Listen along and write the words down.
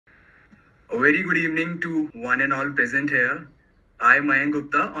A very good evening to one and all present here. I, Mayank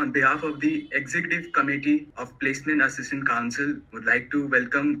Gupta, on behalf of the Executive Committee of Placement Assistant Council, would like to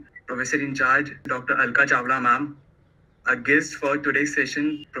welcome Professor-in-Charge Dr. Alka Chawla ma'am, our guest for today's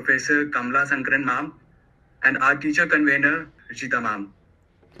session, Professor Kamala Sankaran ma'am, and our teacher convener, Ruchita ma'am.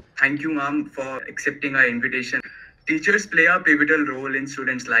 Thank you ma'am for accepting our invitation. Teachers play a pivotal role in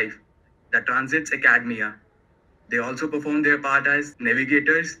students' life that transits academia. They also perform their part as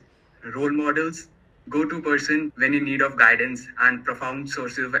navigators, role models, go-to person when in need of guidance, and profound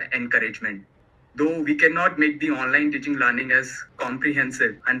sources of encouragement. Though we cannot make the online teaching learning as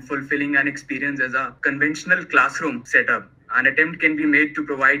comprehensive and fulfilling an experience as a conventional classroom setup, an attempt can be made to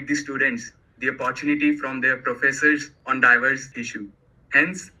provide the students the opportunity from their professors on diverse issues.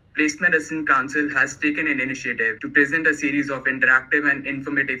 Hence, Placement Assistant Council has taken an initiative to present a series of interactive and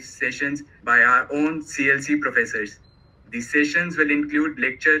informative sessions by our own CLC professors. These sessions will include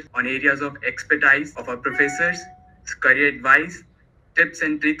lectures on areas of expertise of our professors, career advice, tips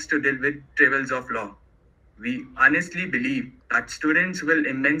and tricks to deal with troubles of law. We honestly believe that students will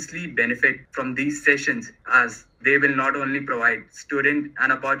immensely benefit from these sessions as they will not only provide students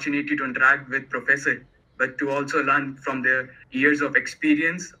an opportunity to interact with professors, but to also learn from their years of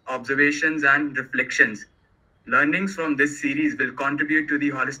experience, observations, and reflections. Learnings from this series will contribute to the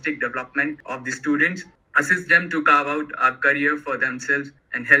holistic development of the students, assist them to carve out a career for themselves,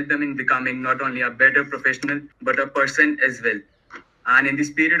 and help them in becoming not only a better professional, but a person as well. And in the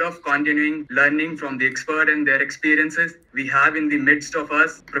spirit of continuing learning from the expert and their experiences, we have in the midst of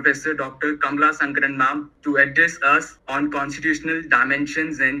us Professor Dr. Kamala Sankaran ma'am to address us on constitutional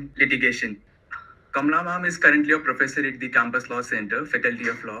dimensions in litigation. Kamala ma'am is currently a professor at the Campus Law Center, Faculty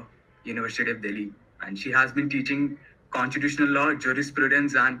of Law, University of Delhi, and she has been teaching constitutional law,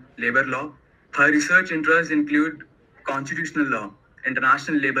 jurisprudence, and labor law. Her research interests include constitutional law,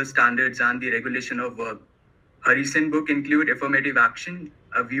 international labor standards, and the regulation of work. Her recent book include Affirmative Action,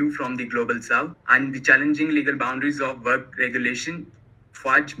 A View from the Global South, and the Challenging Legal Boundaries of Work Regulation,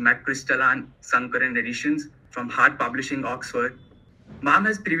 Fudge, McChrystal, and Sankaran editions from Hart Publishing, Oxford. Ma'am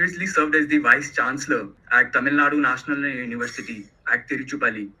has previously served as the Vice Chancellor at Tamil Nadu National University at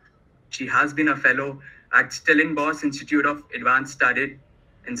Tiruchirappalli. She has been a fellow at Stellenbosch Institute of Advanced Studies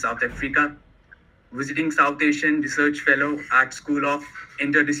in South Africa, visiting South Asian Research Fellow at School of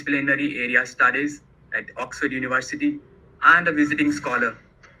Interdisciplinary Area Studies at Oxford University, and a visiting scholar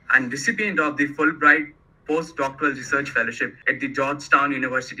and recipient of the Fulbright Postdoctoral Research Fellowship at the Georgetown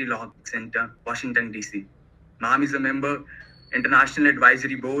University Law Center, Washington, D.C. Ma'am is a member, International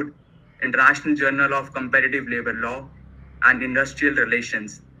Advisory Board, International Journal of Comparative Labor Law, and Industrial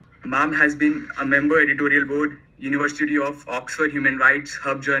Relations. Ma'am has been a member editorial board, University of Oxford Human Rights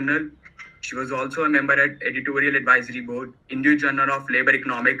Hub Journal. She was also a member at editorial advisory board, Indian Journal of Labor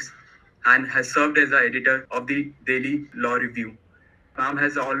Economics, and has served as the editor of the Daily Law Review. Ma'am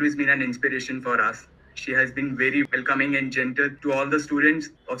has always been an inspiration for us. She has been very welcoming and gentle to all the students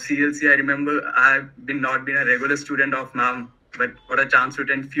of CLC. I remember I've not been a regular student of ma'am, but got a chance to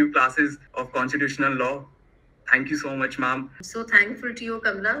attend few classes of constitutional law. Thank you so much, ma'am. So thankful to you,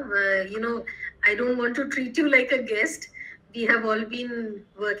 Kamala. I don't want to treat you like a guest. We have all been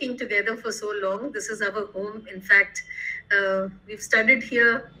working together for so long. This is our home. In fact, we've studied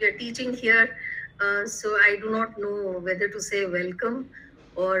here, we are teaching here. So I do not know whether to say welcome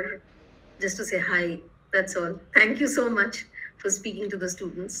or just to say hi. That's all. Thank you so much for speaking to the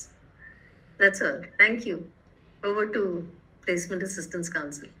students. That's all. Thank you. Over to Placement Assistance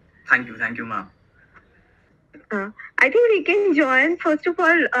Council. Thank you, ma'am. I think we can join. First of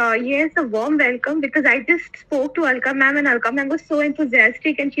all, yes, a warm welcome, because I just spoke to Alka ma'am, and Alka ma'am was so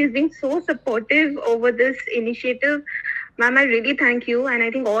enthusiastic and she's been so supportive over this initiative. Ma'am, I really thank you, and I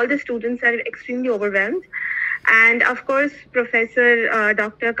think all the students are extremely overwhelmed. And of course, Professor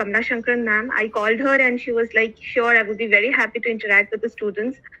Dr. Kamala Sankaran ma'am, I called her and she was like, sure, I would be very happy to interact with the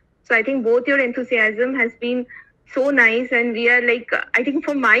students. So I think both your enthusiasm has been so nice, and we are like, I think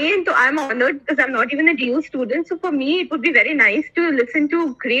from my end, so I'm honored because I'm not even a DU student. So for me, it would be very nice to listen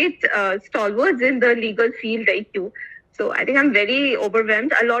to great stalwarts in the legal field like you. So I think I'm very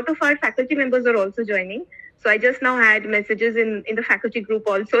overwhelmed. A lot of our faculty members are also joining. So I just now had messages in the faculty group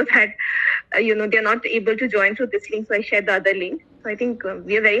also that, they're not able to join through this link. So I shared the other link. So I think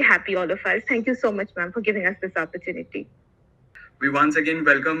we are very happy, all of us. Thank you so much, ma'am, for giving us this opportunity. We once again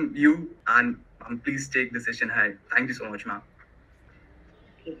welcome you, and please take the session ahead. Thank you so much, ma'am.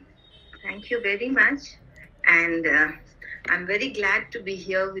 Okay. Thank you very much. And I'm very glad to be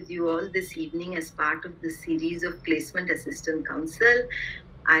here with you all this evening as part of the series of Placement Assistant Council.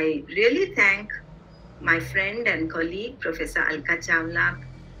 I really thank my friend and colleague, Professor Alka Chawla,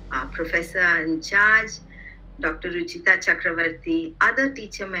 our Professor-in-Charge, Dr. Ruchita Chakraborty, other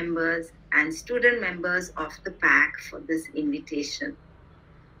teacher members and student members of the PAC for this invitation.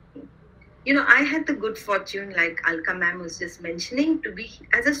 You know, I had the good fortune, like Alka ma'am was just mentioning, to be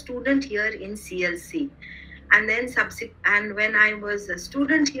as a student here in CLC. And then and when I was a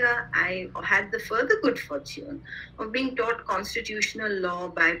student here, I had the further good fortune of being taught constitutional law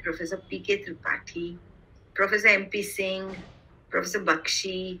by Professor P.K. Tripathi, Professor M.P. Singh, Professor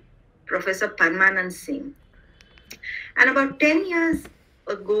Bakshi, Professor Parmanand Singh. And about 10 years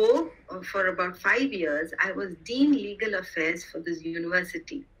ago, for about 5 years, I was Dean Legal Affairs for this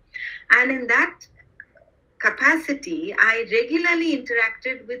university. And in that capacity, I regularly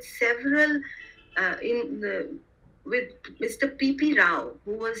interacted with several with Mr. P.P. Rao,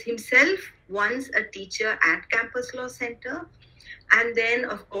 who was himself once a teacher at Campus Law Center, and then,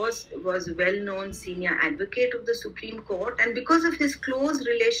 of course, was a well-known senior advocate of the Supreme Court. And because of his close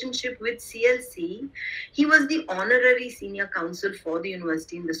relationship with CLC, he was the honorary senior counsel for the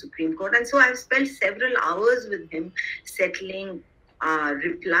university in the Supreme Court. And so I've spent several hours with him settling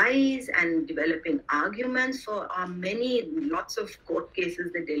replies and developing arguments for lots of court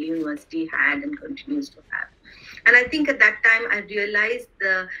cases that Delhi University had and continues to have. And I think at that time I realized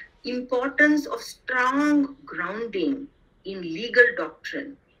the importance of strong grounding in legal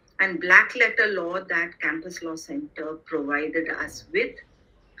doctrine and black letter law that Campus Law Center provided us with.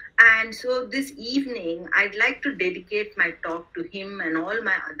 And so this evening, I'd like to dedicate my talk to him and all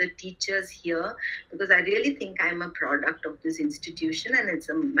my other teachers here, because I really think I'm a product of this institution, and it's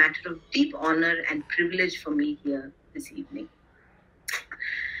a matter of deep honor and privilege for me here this evening.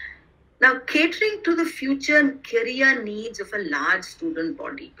 Now, catering to the future and career needs of a large student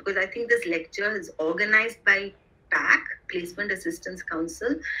body, because I think this lecture is organized by PAC, Placement Assistance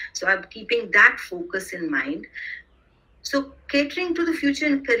Council, so I'm keeping that focus in mind. So catering to the future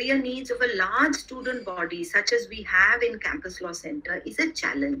and career needs of a large student body such as we have in Campus Law Center is a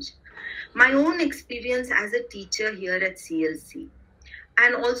challenge. My own experience as a teacher here at CLC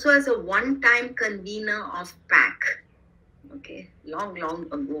and also as a one-time convener of PAC, long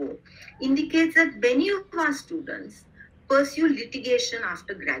ago, indicates that many of our students pursue litigation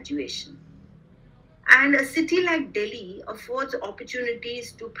after graduation. And a city like Delhi affords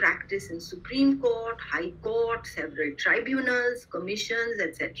opportunities to practice in Supreme Court, High Court, several tribunals, commissions,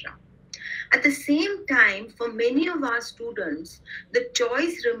 etc. At the same time, for many of our students, the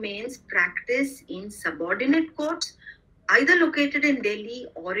choice remains practice in subordinate courts, either located in Delhi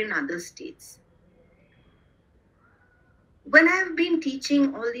or in other states. When I have been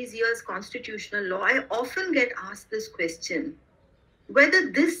teaching all these years constitutional law, I often get asked this question: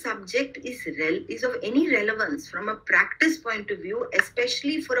 whether this subject is of any relevance from a practice point of view,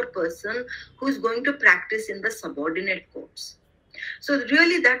 especially for a person who's going to practice in the subordinate courts. So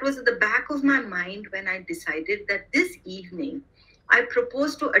really that was at the back of my mind when I decided that this evening I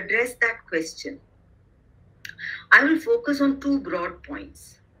propose to address that question. I will focus on two broad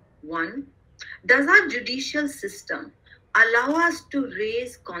points. One, does our judicial system allow us to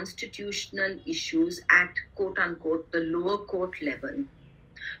raise constitutional issues at quote unquote the lower court level?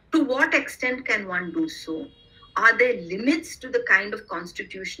 To what extent can one do so? Are there limits to the kind of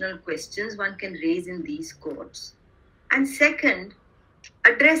constitutional questions one can raise in these courts? And second,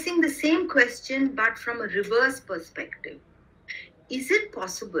 addressing the same question but from a reverse perspective. Is it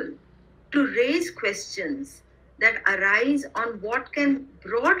possible to raise questions that arise on what can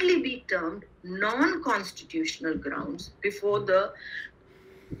broadly be termed non-constitutional grounds before the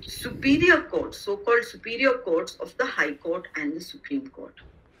superior courts, so-called superior courts of the High Court and the Supreme Court?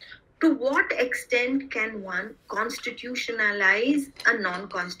 To what extent can one constitutionalize a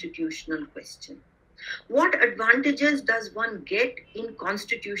non-constitutional question? What advantages does one get in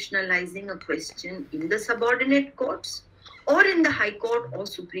constitutionalizing a question in the subordinate courts or in the High Court or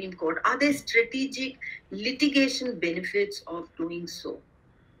Supreme Court? Are there strategic litigation benefits of doing so?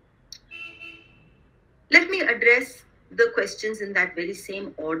 Let me address the questions in that very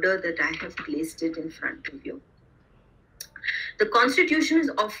same order that I have placed it in front of you. The Constitution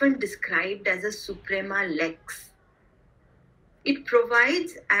is often described as a suprema lex. It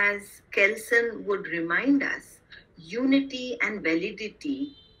provides, as Kelson would remind us, unity and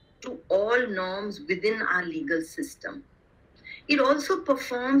validity to all norms within our legal system. It also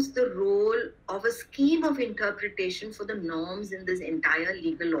performs the role of a scheme of interpretation for the norms in this entire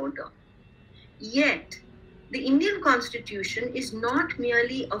legal order. Yet, the Indian Constitution is not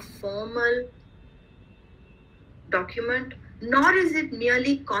merely a formal document, nor is it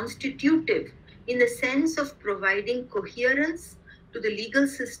merely constitutive in the sense of providing coherence to the legal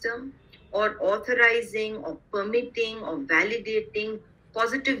system or authorizing or permitting or validating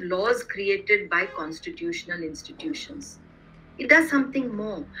positive laws created by constitutional institutions. It does something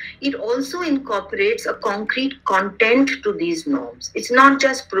more. It also incorporates a concrete content to these norms. It's not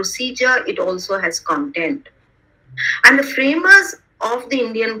just procedure, it also has content. And the framers of the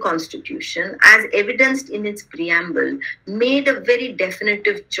Indian Constitution, as evidenced in its preamble, made a very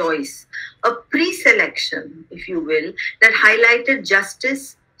definitive choice, a pre-selection, if you will, that highlighted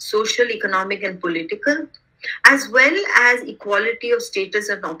justice, social, economic, and political, as well as equality of status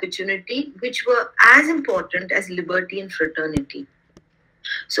and opportunity, which were as important as liberty and fraternity.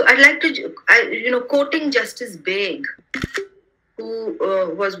 So I'd like to, quoting Justice Beg, who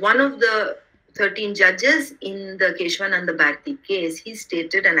was one of the 13 judges in the Keshwananda Bharti case, he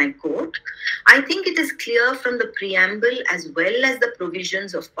stated, and I quote, "I think it is clear from the preamble as well as the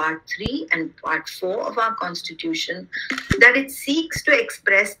provisions of Part 3 and Part 4 of our Constitution that it seeks to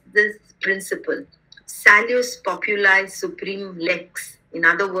express this principle, salus populi supreme lex." In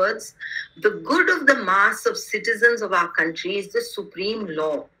other words, the good of the mass of citizens of our country is the supreme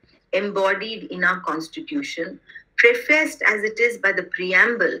law embodied in our Constitution, prefaced as it is by the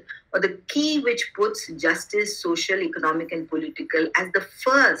preamble, or the key which puts justice, social, economic, and political as the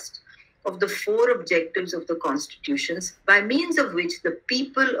first of the 4 objectives of the constitutions, by means of which the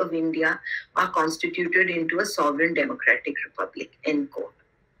people of India are constituted into a sovereign democratic republic, end quote.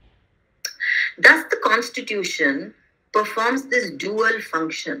 Thus, the Constitution performs this dual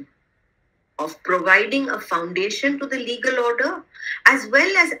function of providing a foundation to the legal order, as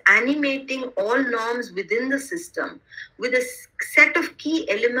well as animating all norms within the system with a set of key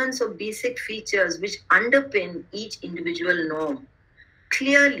elements or basic features which underpin each individual norm.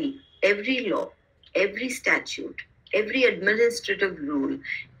 Clearly, every law, every statute, every administrative rule,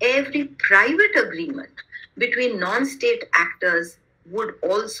 every private agreement between non-state actors would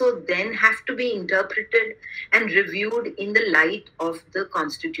also then have to be interpreted and reviewed in the light of the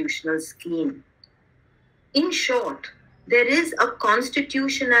constitutional scheme. In short, there is a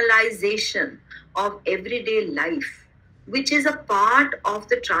constitutionalization of everyday life, which is a part of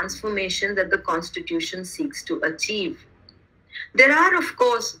the transformation that the Constitution seeks to achieve. There are, of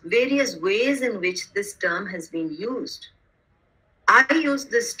course, various ways in which this term has been used. I use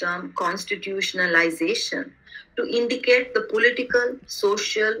this term constitutionalization to indicate the political,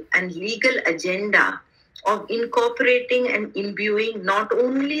 social, and legal agenda of incorporating and imbuing not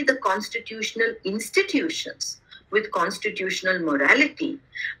only the constitutional institutions with constitutional morality,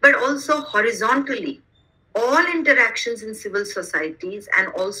 but also horizontally all interactions in civil societies and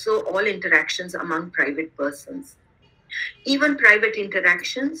also all interactions among private persons. Even private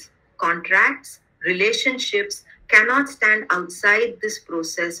interactions, contracts, relationships cannot stand outside this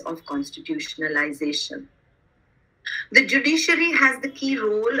process of constitutionalization. The judiciary has the key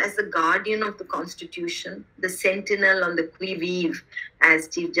role as the guardian of the Constitution, the sentinel on the qui-vive, as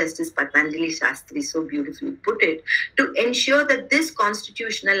Chief Justice Patanjali Shastri so beautifully put it, to ensure that this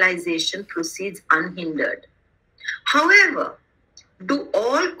constitutionalization proceeds unhindered. However, do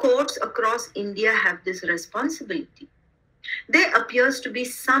all courts across India have this responsibility? There appears to be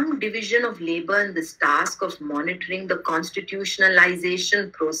some division of labor in this task of monitoring the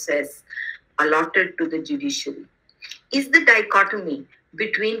constitutionalization process allotted to the judiciary. Is the dichotomy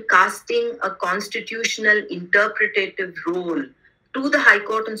between casting a constitutional interpretative role to the High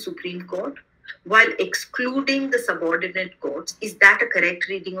Court and Supreme Court while excluding the subordinate courts, is that a correct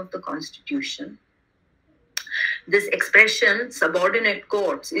reading of the Constitution? This expression, subordinate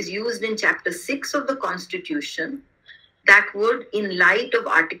courts, is used in Chapter 6 of the Constitution that would, in light of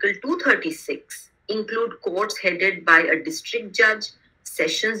Article 236, include courts headed by a district judge,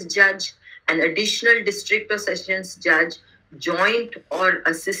 sessions judge, an additional district or sessions judge, joint or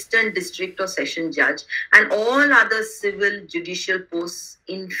assistant district or session judge, and all other civil judicial posts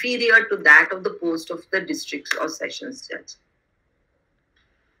inferior to that of the post of the district or sessions judge.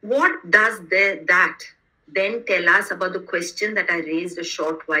 What does that then tell us about the question that I raised a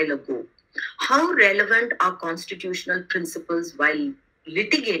short while ago? How relevant are constitutional principles while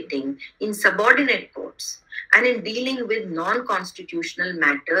litigating in subordinate courts and in dealing with non-constitutional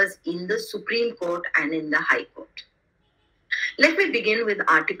matters in the Supreme Court and in the High Court? Let me begin with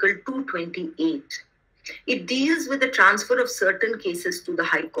Article 228. It deals with the transfer of certain cases to the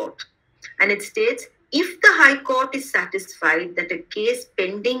High Court, and it states, if the High Court is satisfied that a case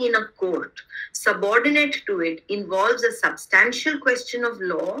pending in a court subordinate to it involves a substantial question of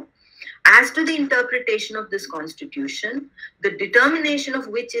law as to the interpretation of this Constitution, the determination of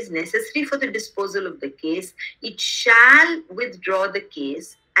which is necessary for the disposal of the case, it shall withdraw the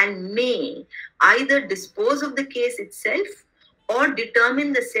case and may either dispose of the case itself or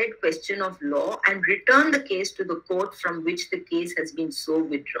determine the said question of law and return the case to the court from which the case has been so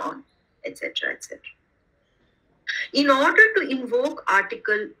withdrawn, etc., etc. In order to invoke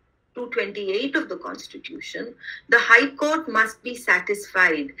Article 228 of the Constitution, the High Court must be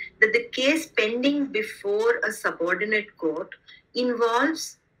satisfied that the case pending before a subordinate court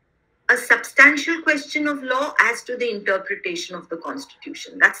involves a substantial question of law as to the interpretation of the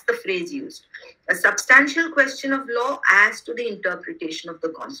Constitution. That's the phrase used. A substantial question of law as to the interpretation of the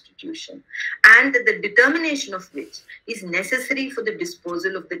Constitution, and that the determination of which is necessary for the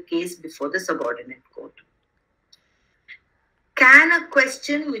disposal of the case before the subordinate court. Can a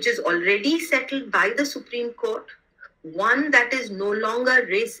question which is already settled by the Supreme Court, one that is no longer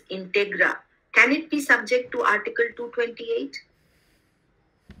res integra, can it be subject to Article 228?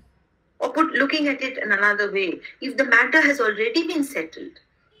 Or looking at it in another way, if the matter has already been settled,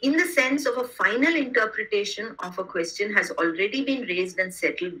 in the sense of a final interpretation of a question has already been raised and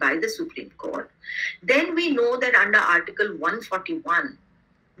settled by the Supreme Court, then we know that under Article 141,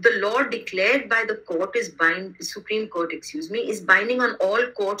 the law declared by the court is Supreme Court, is binding on all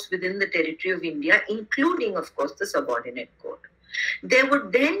courts within the territory of India, including, of course, the subordinate court. There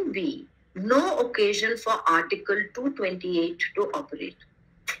would then be no occasion for Article 228 to operate.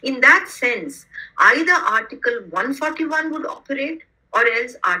 In that sense, either Article 141 would operate or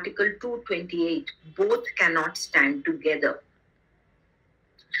else Article 228. Both cannot stand together.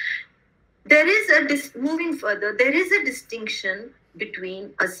 Moving further, there is a distinction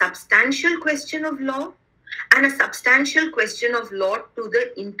between a substantial question of law and a substantial question of law to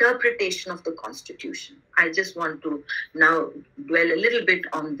the interpretation of the Constitution. I just want to now dwell a little bit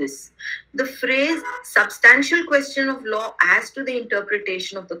on this. The phrase substantial question of law as to the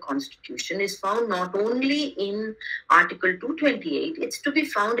interpretation of the Constitution is found not only in Article 228, it's to be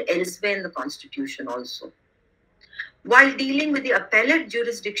found elsewhere in the Constitution also. While dealing with the appellate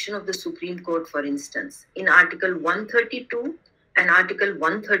jurisdiction of the Supreme Court, for instance, in Article 132 and Article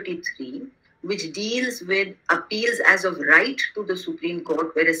 133, which deals with appeals as of right to the Supreme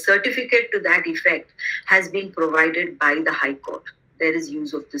Court, where a certificate to that effect has been provided by the High Court. There is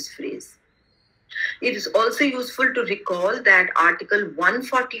use of this phrase. It is also useful to recall that Article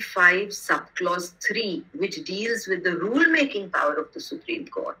 145, subclause 3, which deals with the rule-making power of the Supreme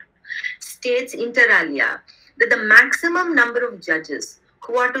Court, states inter alia that the maximum number of judges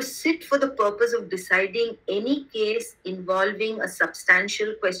who are to sit for the purpose of deciding any case involving a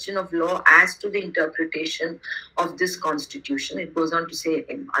substantial question of law as to the interpretation of this Constitution, it goes on to say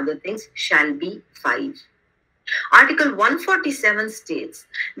other things, shall be 5. Article 147 states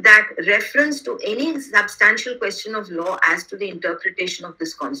that reference to any substantial question of law as to the interpretation of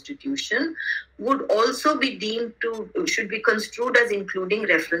this Constitution would also be should be construed as including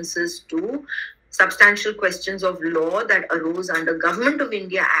references to substantial questions of law that arose under Government of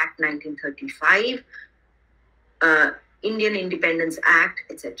India Act 1935, Indian Independence Act,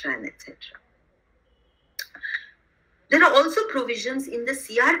 etc. and etc. There are also provisions in the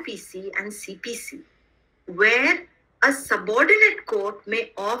CRPC and CPC where a subordinate court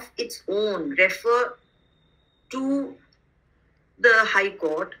may of its own refer to the High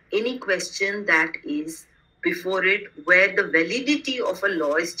Court any question that is before it where the validity of a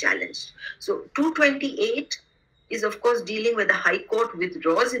law is challenged. So 228 is of course dealing with the High Court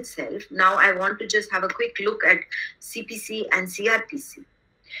withdraws itself. Now I want to just have a quick look at CPC and CRPC.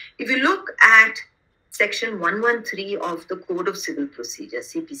 If you look at Section 113 of the Code of Civil Procedure,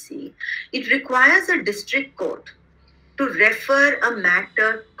 CPC, it requires a district court to refer a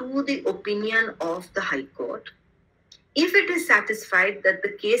matter to the opinion of the High Court if it is satisfied that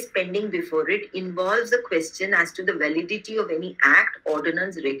the case pending before it involves a question as to the validity of any act,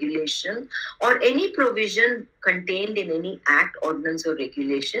 ordinance, regulation, or any provision contained in any act, ordinance, or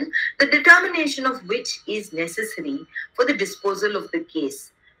regulation, the determination of which is necessary for the disposal of the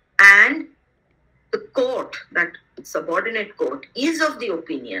case. And the court, that subordinate court, is of the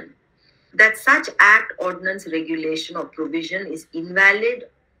opinion that such act, ordinance, regulation, or provision is invalid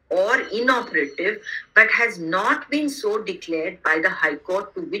or inoperative, but has not been so declared by the High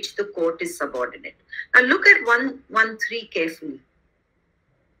Court to which the court is subordinate. Now look at 113 carefully.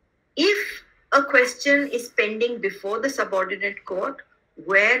 If a question is pending before the subordinate court,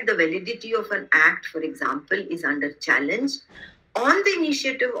 where the validity of an act, for example, is under challenge, on the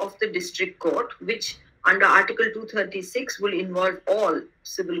initiative of the district court, which under Article 236 will involve all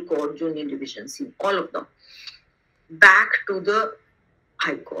civil court, union divisions, all of them, back to the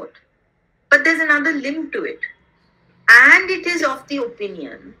High Court. But there's another limb to it. And it is of the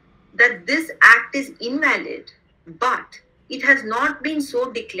opinion that this act is invalid, but it has not been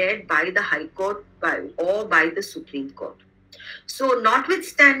so declared by the High Court or by the Supreme Court. So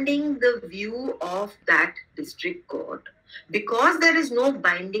notwithstanding the view of that district court, because there is no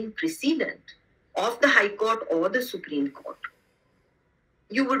binding precedent of the High Court or the Supreme Court,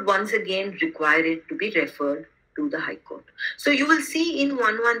 you would once again require it to be referred to the High Court. So you will see in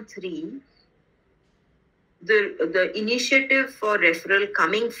 113, the initiative for referral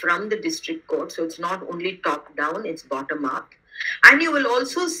coming from the district court. So it's not only top down, it's bottom up. And you will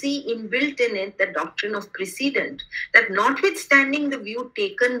also see inbuilt in it the doctrine of precedent, that notwithstanding the view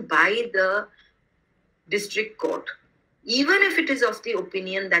taken by the district court, even if it is of the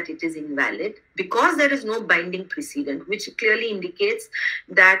opinion that it is invalid, because there is no binding precedent, which clearly indicates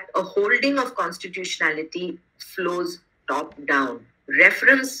that a holding of constitutionality flows top down.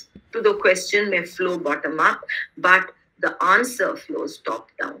 Reference to the question may flow bottom up, but the answer flows top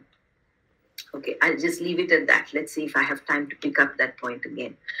down. Okay, I'll just leave it at that. Let's see if I have time to pick up that point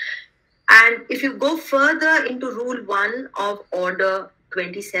again. And if you go further into Rule 1 of Order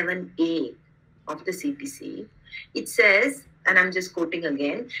 27A of the CPC, it says, and I'm just quoting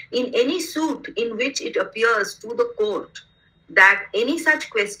again, in any suit in which it appears to the court that any such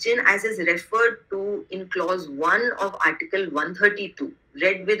question as is referred to in Clause 1 of Article 132,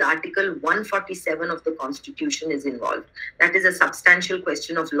 read with Article 147 of the Constitution, is involved. That is a substantial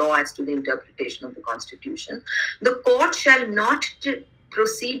question of law as to the interpretation of the Constitution. The court shall not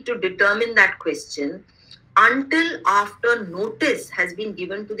proceed to determine that question until after notice has been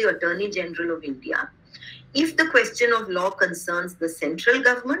given to the Attorney General of India, if the question of law concerns the central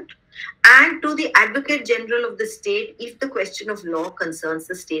government, and to the Advocate General of the state if the question of law concerns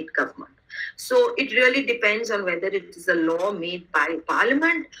the state government. So it really depends on whether it is a law made by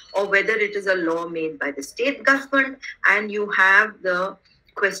Parliament or whether it is a law made by the state government. And you have the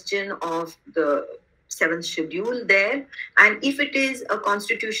question of the 7th schedule there. And if it is a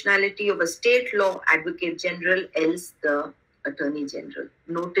constitutionality of a state law, Advocate General, else the Attorney General.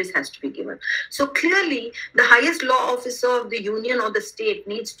 Notice has to be given. So clearly, the highest law officer of the union or the state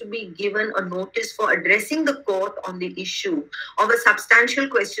needs to be given a notice for addressing the court on the issue of a substantial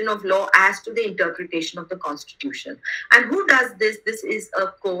question of law as to the interpretation of the Constitution. And who does this? This is a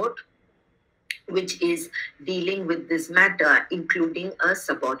court which is dealing with this matter, including a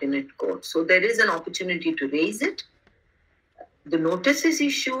subordinate court. So there is an opportunity to raise it. The notice is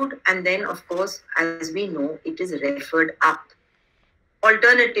issued, and then, of course, as we know, it is referred up.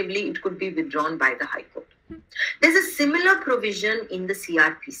 Alternatively, it could be withdrawn by the High Court. There's a similar provision in the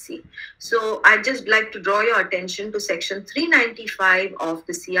CRPC. So I'd just like to draw your attention to Section 395 of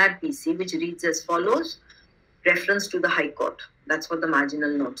the CRPC, which reads as follows, reference to the High Court. That's what the marginal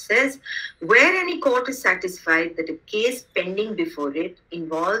note says. Where any court is satisfied that a case pending before it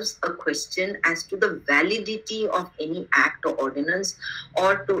involves a question as to the validity of any act or ordinance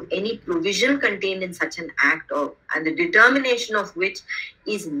or to any provision contained in such an act and the determination of which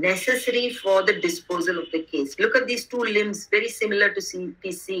is necessary for the disposal of the case. Look at these two limbs, very similar to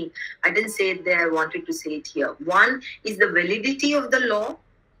CPC. I didn't say it there, I wanted to say it here. One is the validity of the law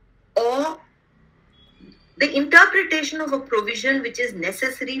or the interpretation of a provision which is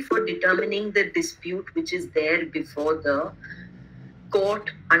necessary for determining the dispute which is there before the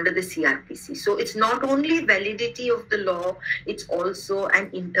court under the CRPC. So it's not only validity of the law, it's also an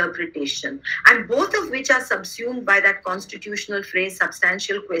interpretation. And both of which are subsumed by that constitutional phrase,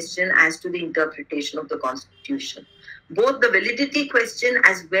 substantial question as to the interpretation of the Constitution. Both the validity question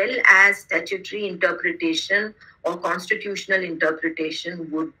as well as statutory interpretation or constitutional interpretation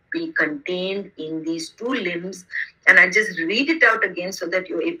would be contained in these two limbs. And I just read it out again so that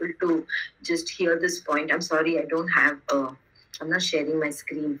you're able to just hear this point. I'm sorry, I don't have I'm not sharing my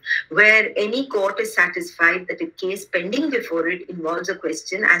screen. Where any court is satisfied that a case pending before it involves a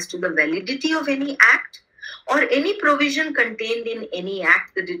question as to the validity of any act or any provision contained in any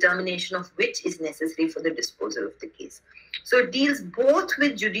act, the determination of which is necessary for the disposal of the case. So it deals both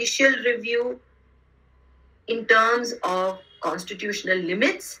with judicial review in terms of constitutional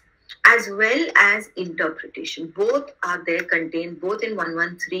limits as well as interpretation. Both are there contained both in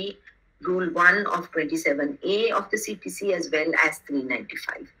 113 Rule 1 of 27A of the CPC as well as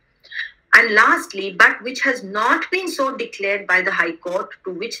 395. And lastly, but which has not been so declared by the High Court,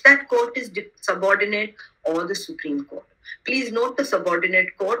 to which that court is subordinate, or the Supreme Court. Please note the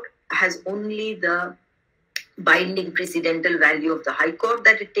subordinate court has only the binding precedental value of the High Court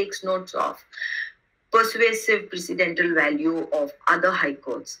that it takes notes of. Persuasive precedental value of other high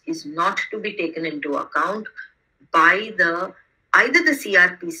courts is not to be taken into account by either the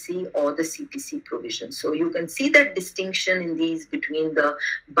CRPC or the CPC provision. So you can see that distinction in these between the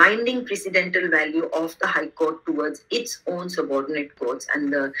binding precedental value of the High Court towards its own subordinate courts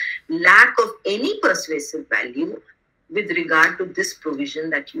and the lack of any persuasive value with regard to this provision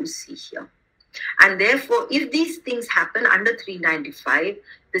that you see here. And therefore, if these things happen under 395,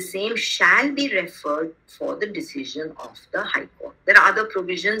 the same shall be referred for the decision of the High Court. There are other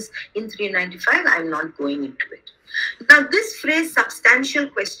provisions in 395. I'm not going into it. Now, this phrase, substantial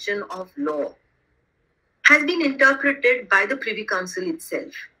question of law, has been interpreted by the Privy Council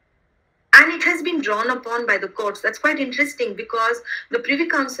itself. And it has been drawn upon by the courts. That's quite interesting because the Privy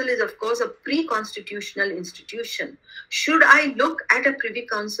Council is, of course, a pre-constitutional institution. Should I look at a Privy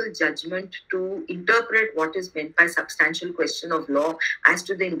Council judgment to interpret what is meant by substantial question of law as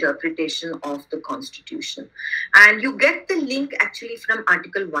to the interpretation of the Constitution? And you get the link actually from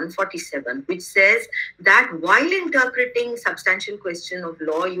Article 147, which says that while interpreting substantial question of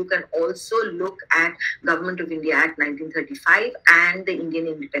law, you can also look at Government of India Act 1935 and the Indian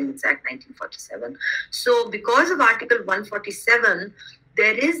Independence Act 1947. So because of Article 147,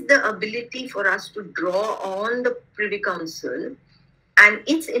 there is the ability for us to draw on the Privy Council and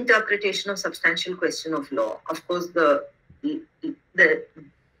its interpretation of substantial question of law. Of course, the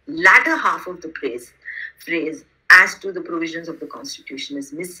latter half of the phrase as to the provisions of the Constitution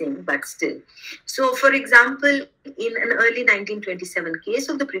is missing, but still. So, for example, in an early 1927 case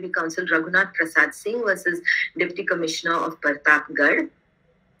of the Privy Council, Raghunath Prasad Singh versus Deputy Commissioner of Pratapgarh,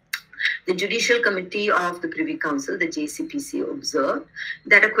 the Judicial Committee of the Privy Council, the JCPC, observed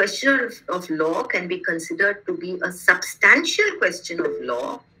that a question of law can be considered to be a substantial question of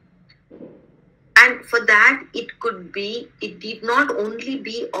law. And for that, it did not only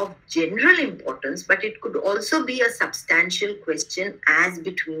be of general importance, but it could also be a substantial question as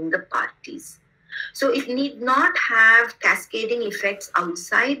between the parties. So it need not have cascading effects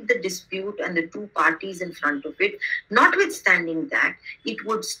outside the dispute and the two parties in front of it. Notwithstanding that, it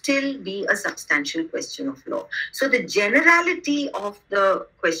would still be a substantial question of law. So the generality of the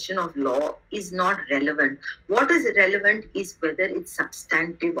question of law is not relevant. What is relevant is whether it's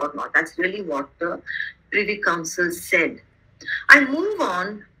substantive or not. That's really what the Privy Council said. I move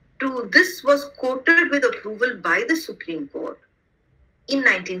on to, this was quoted with approval by the Supreme Court in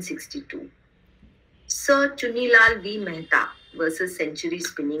 1962. Sir Chunilal V. Mehta versus Century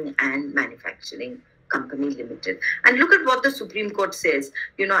Spinning and Manufacturing Company Limited. And look at what the Supreme Court says.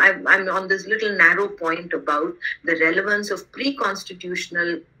 You know, I'm on this little narrow point about the relevance of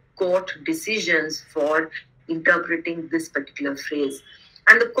pre-constitutional court decisions for interpreting this particular phrase.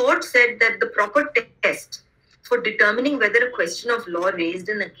 And the court said that the proper test for determining whether a question of law raised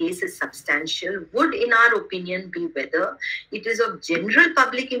in a case is substantial would, in our opinion, be whether it is of general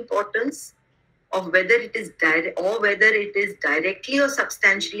public importance, of whether it is directly or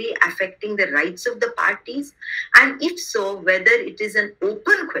substantially affecting the rights of the parties, and if so, whether it is an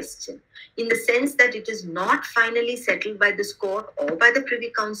open question in the sense that it is not finally settled by this court or by the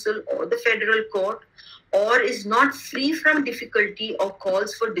Privy Council or the Federal Court, or is not free from difficulty or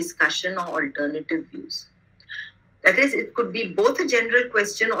calls for discussion or alternative views. That is, it could be both a general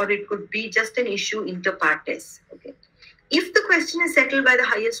question or it could be just an issue inter partes. Okay. If the question is settled by the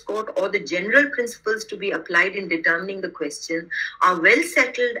highest court or the general principles to be applied in determining the question are well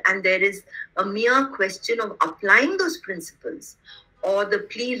settled and there is a mere question of applying those principles, or the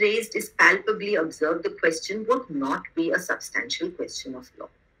plea raised is palpably observed, the question would not be a substantial question of law.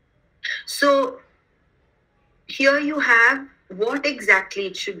 So here you have what exactly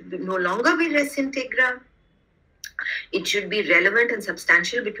it should be, no longer be res integra. It should be relevant and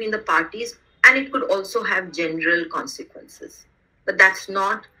substantial between the parties, and it could also have general consequences. But that's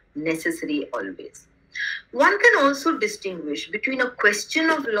not necessary always. One can also distinguish between a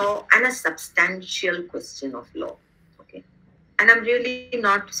question of law and a substantial question of law. Okay? And I'm really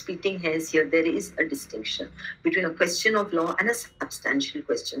not splitting hairs here. There is a distinction between a question of law and a substantial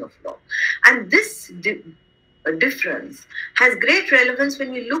question of law. And this difference has great relevance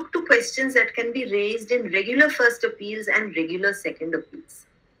when we look to questions that can be raised in regular first appeals and regular second appeals.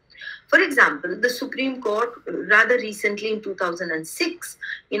 For example, the Supreme Court, rather recently in 2006,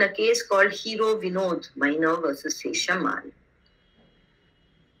 in a case called Hero Vinod Minor versus Seshamal,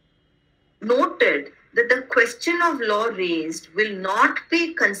 noted that the question of law raised will not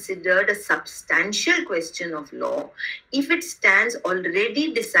be considered a substantial question of law if it stands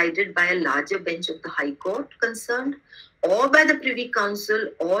already decided by a larger bench of the High Court concerned, or by the Privy Council,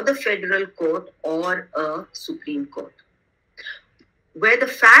 or the Federal Court, or a Supreme Court, where the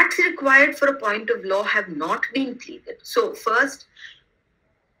facts required for a point of law have not been pleaded. So first,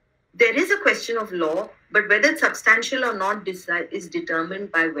 there is a question of law, but whether it's substantial or not is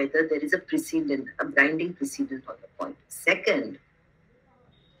determined by whether there is a precedent, a binding precedent on the point. Second,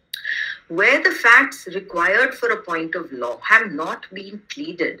 where the facts required for a point of law have not been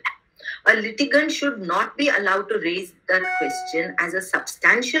pleaded, A litigant should not be allowed to raise that question as a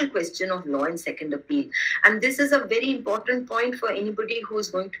substantial question of law in second appeal. And this is a very important point for anybody who is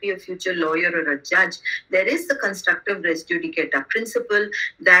going to be a future lawyer or a judge. There is the constructive res judicata principle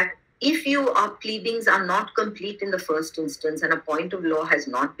that if your pleadings are not complete in the first instance and a point of law has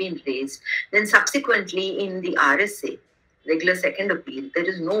not been raised, then subsequently in the RSA, regular second appeal, there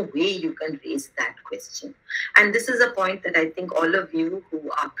is no way you can raise that question. And this is a point that I think all of you who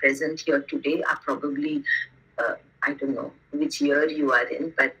are present here today are probably, I don't know which year you are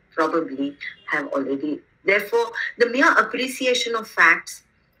in, but probably have already. Therefore, the mere appreciation of facts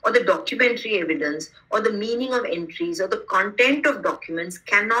or the documentary evidence or the meaning of entries or the content of documents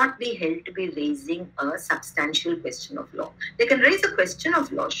cannot be held to be raising a substantial question of law. They can raise a question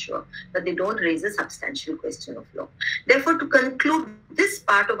of law, sure, but they don't raise a substantial question of law. Therefore, to conclude this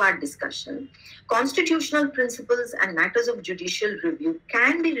part of our discussion, constitutional principles and matters of judicial review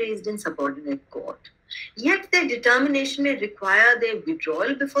can be raised in subordinate court. Yet their determination may require their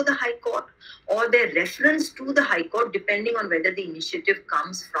withdrawal before the High Court or their reference to the High Court, depending on whether the initiative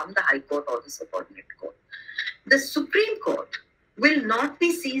comes from the High Court or the subordinate court. The Supreme Court will not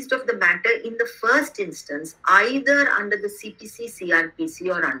be seized of the matter in the first instance, either under the CPC,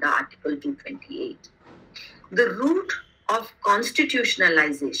 CRPC or under Article 228. The route of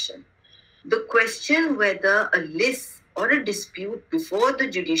constitutionalization, the question whether a list or a dispute before the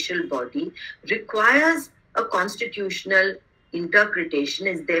judicial body requires a constitutional interpretation,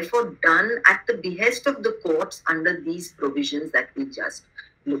 is therefore done at the behest of the courts under these provisions that we just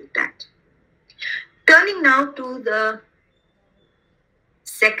looked at. Turning now to the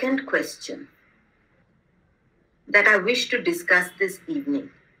second question that I wish to discuss this evening.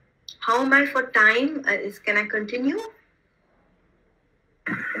 How am I for time? Can I continue?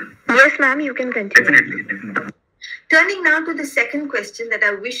 Yes, ma'am, you can continue. Definitely. Turning now to the second question that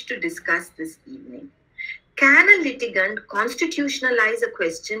I wish to discuss this evening. Can a litigant constitutionalize a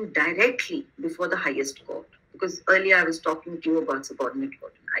question directly before the highest court? Because earlier I was talking to you about subordinate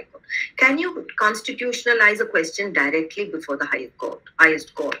court and high court. Can you constitutionalize a question directly before the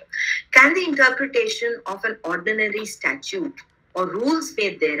highest court? Can the interpretation of an ordinary statute or rules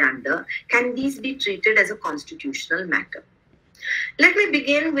made thereunder, can these be treated as a constitutional matter? Let me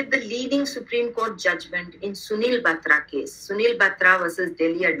begin with the leading Supreme Court judgment in Sunil Batra case. Sunil Batra versus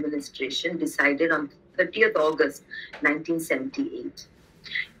Delhi administration, decided on 30th August 1978.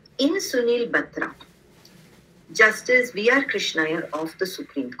 In Sunil Batra, Justice V.R. Krishnaiyer of the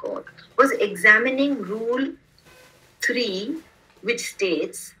Supreme Court was examining Rule 3, which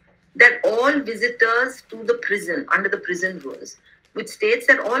states that all visitors to the prison, under the prison rules, which states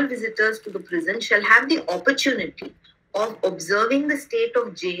that all visitors to the prison shall have the opportunity of observing the state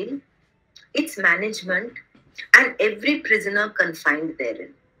of jail, its management, and every prisoner confined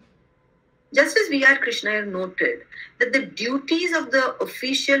therein. Justice V.R. Krishnaiyer noted that the duties of the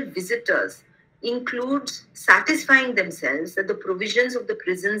official visitors includes satisfying themselves that the provisions of the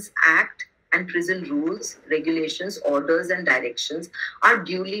Prisons Act and prison rules, regulations, orders, and directions are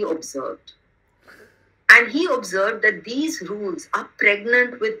duly observed. And he observed that these rules are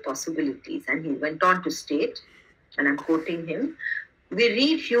pregnant with possibilities. And he went on to state, and I'm quoting him, "We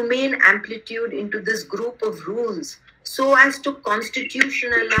read humane amplitude into this group of rules so as to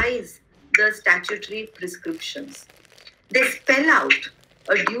constitutionalize the statutory prescriptions. They spell out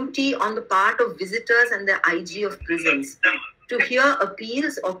a duty on the part of visitors and the IG of prisons to hear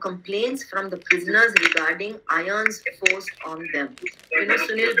appeals or complaints from the prisoners regarding irons forced on them." You know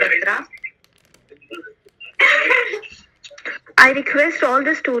Sunil Batra? I request all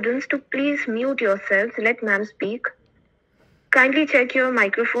the students to please mute yourselves. Let ma'am speak. Kindly check your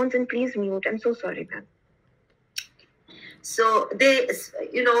microphones and please mute. I'm so sorry, ma'am. So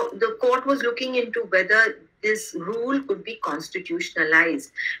the court was looking into whether this rule could be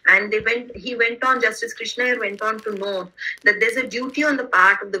constitutionalized. And he went on, Justice Krishnaiyer went on to note that there's a duty on the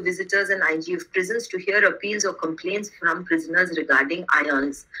part of the visitors and IG of prisons to hear appeals or complaints from prisoners regarding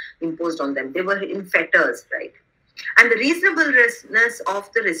irons imposed on them. They were in fetters, right? And the reasonableness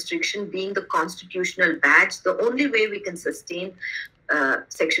of the restriction being the constitutional badge, the only way we can sustain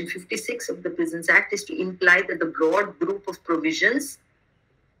Section 56 of the Prisons Act is to imply that the broad group of provisions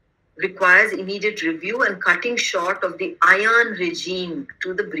requires immediate review and cutting short of the iron regime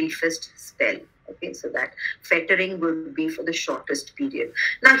to the briefest spell. Okay, so that fettering would be for the shortest period.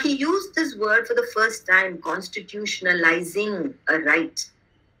 Now, he used this word for the first time, constitutionalizing a right,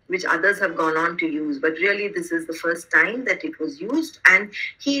 which others have gone on to use, but really this is the first time that it was used. And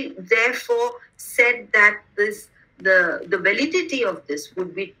he therefore said that the validity of this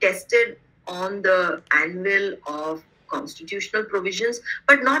would be tested on the anvil of constitutional provisions,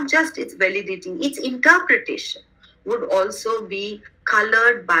 but not just its validity, its interpretation would also be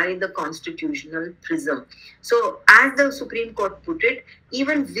colored by the constitutional prism. So, as the Supreme Court put it,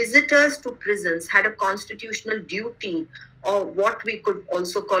 even visitors to prisons had a constitutional duty, or what we could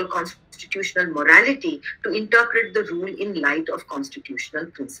also call constitutional morality, to interpret the rule in light of constitutional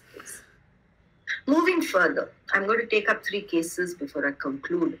principles. Moving further, I'm going to take up 3 cases before I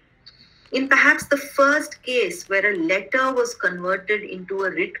conclude. In perhaps the first case where a letter was converted into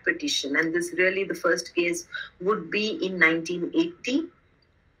a writ petition, and this really the first case would be in 1980,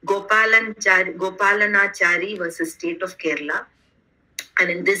 Gopalanachari versus State of Kerala. And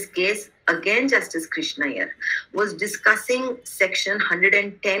in this case, again, Justice Krishna Iyer was discussing section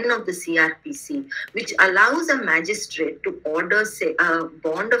 110 of the CRPC, which allows a magistrate to order a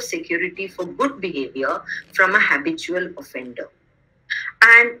bond of security for good behavior from a habitual offender.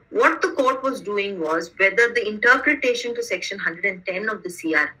 And what the court was doing was whether the interpretation to section 110 of the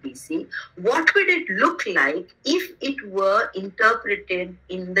CRPC, what would it look like if it were interpreted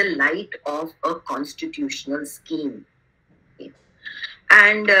in the light of a constitutional scheme?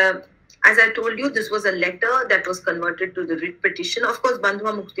 And as I told you, this was a letter that was converted to the writ petition. Of course,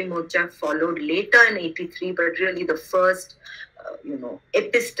 Bandhuva Mukti Morcha followed later in 83, but really the first,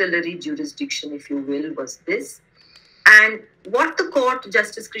 epistolary jurisdiction, if you will, was this. And what the court,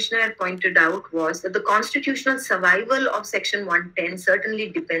 Justice Krishna had pointed out, was that the constitutional survival of Section 110 certainly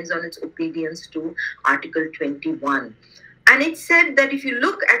depends on its obedience to Article 21. And it said that if you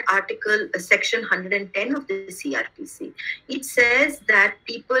look at Section 110 of the CRPC, it says that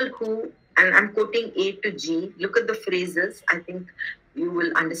people who, and I'm quoting A to G, look at the phrases, I think you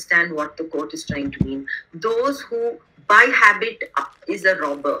will understand what the court is trying to mean. Those who by habit is a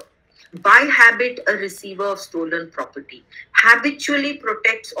robber, by habit a receiver of stolen property, habitually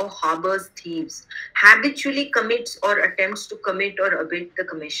protects or harbors thieves, habitually commits or attempts to commit or abet the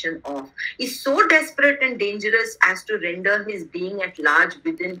commission of, is so desperate and dangerous as to render his being at large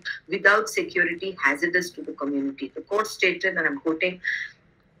without security hazardous to the community. The court stated, and I'm quoting,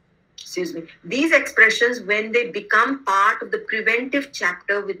 these expressions, when they become part of the preventive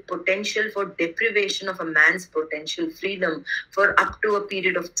chapter with potential for deprivation of a man's potential freedom for up to a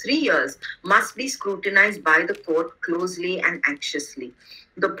period of 3 years, must be scrutinized by the court closely and anxiously.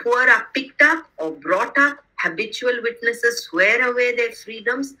 The poor are picked up or brought up, habitual witnesses swear away their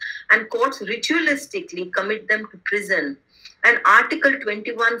freedoms, and courts ritualistically commit them to prison. And Article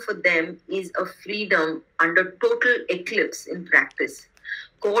 21 for them is a freedom under total eclipse in practice.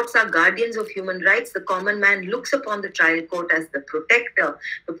 Courts are guardians of human rights. The common man looks upon the trial court as the protector.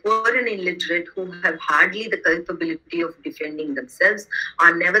 The poor and illiterate, who have hardly the capability of defending themselves,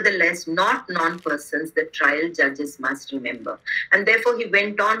 are nevertheless not non-persons that trial judges must remember. And therefore, he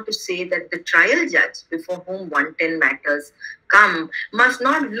went on to say that the trial judge, before whom 110 matters come, must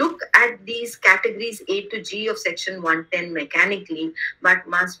not look at these categories A to G of Section 110 mechanically, but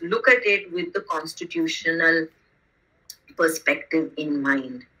must look at it with the constitutional perspective in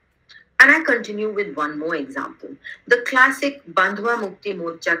mind. And I continue with one more example. The classic Bandhuva Mukti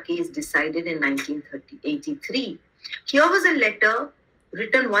Morcha case decided in 1983. Here was a letter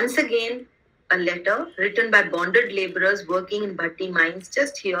written once again, a letter written by bonded laborers working in Bhatti mines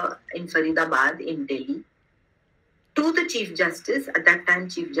just here in Faridabad in Delhi to the Chief Justice, at that time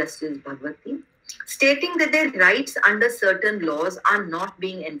Chief Justice Bhagwati, stating that their rights under certain laws are not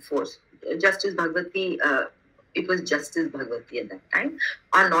being enforced. Justice Bhagwati, it was Justice Bhagwati at that time,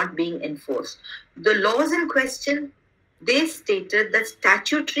 are not being enforced. The laws in question, they stated that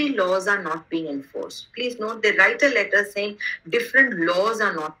statutory laws are not being enforced. Please note, they write a letter saying different laws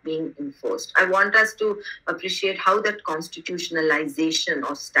are not being enforced. I want us to appreciate how that constitutionalization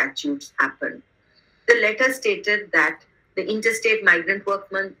of statutes happened. The letter stated that the Interstate Migrant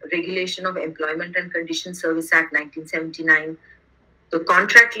Workmen Regulation of Employment and Conditions Service Act 1979, the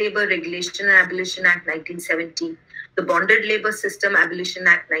Contract Labor Regulation and Abolition Act 1970, the Bonded Labor System Abolition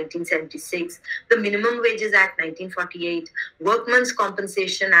Act 1976, the Minimum Wages Act 1948, Workmen's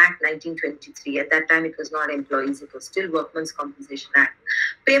Compensation Act 1923. At that time, it was not employees, it was still Workmen's Compensation Act.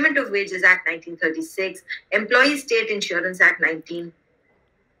 Payment of Wages Act 1936, Employee State Insurance Act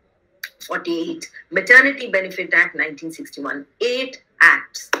 1948, Maternity Benefit Act 1961. 8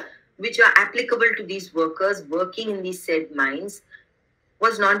 acts which are applicable to these workers working in these said mines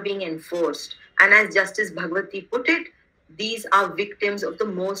was not being enforced. And as Justice Bhagwati put it, these are victims of the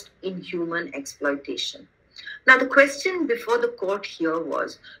most inhuman exploitation. Now, the question before the court here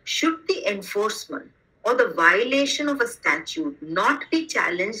was, should the enforcement or the violation of a statute not be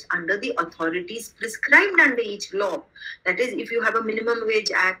challenged under the authorities prescribed under each law. That is, if you have a Minimum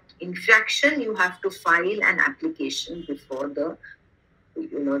Wage Act infraction, you have to file an application before the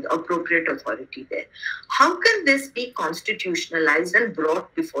the appropriate authority there. How can this be constitutionalized and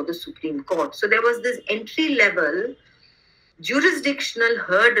brought before the Supreme Court? So there was this entry level jurisdictional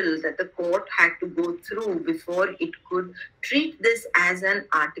hurdle that the court had to go through before it could treat this as an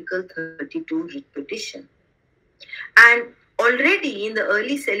Article 32 writ petition. And already in the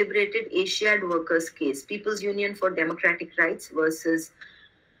early celebrated Asiad workers case, People's Union for Democratic Rights versus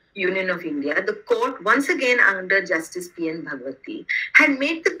Union of India, the court, once again under Justice P.N. Bhagwati, had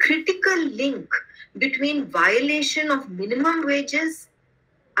made the critical link between violation of minimum wages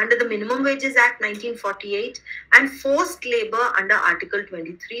under the Minimum Wages Act 1948 and forced labor under Article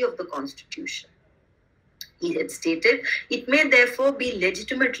 23 of the Constitution. He had stated, it may therefore be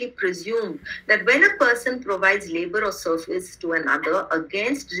legitimately presumed that when a person provides labor or service to another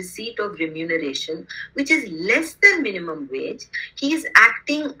against receipt of remuneration, which is less than minimum wage, he is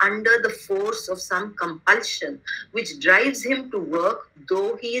acting under the force of some compulsion, which drives him to work,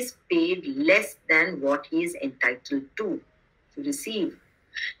 though he is paid less than what he is entitled to receive.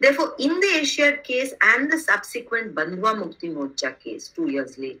 Therefore, in the Asiad case and the subsequent Bandhwa Mukti Morcha case 2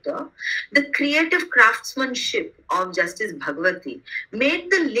 years later, the creative craftsmanship of Justice Bhagwati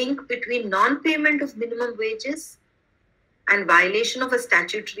made the link between non-payment of minimum wages and violation of a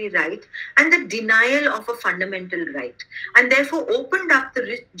statutory right and the denial of a fundamental right, and therefore opened up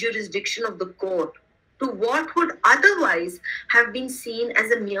the jurisdiction of the court to what would otherwise have been seen as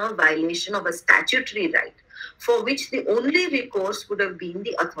a mere violation of a statutory right, for which the only recourse would have been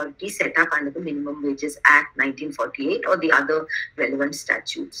the authority set up under the Minimum Wages Act 1948 or the other relevant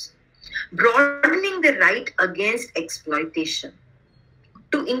statutes. Broadening the right against exploitation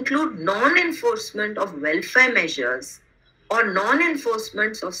to include non-enforcement of welfare measures or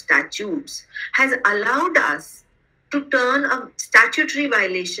non-enforcement of statutes has allowed us to turn a statutory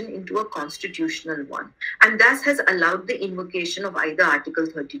violation into a constitutional one, and thus has allowed the invocation of either Article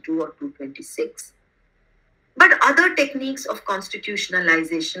 32 or 226. But other techniques of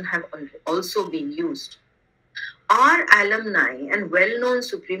constitutionalization have also been used. Our alumni and well-known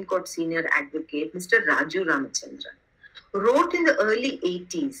Supreme Court senior advocate, Mr. Raju Ramachandran, wrote in the early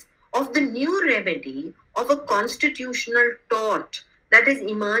 80s of the new remedy of a constitutional tort that has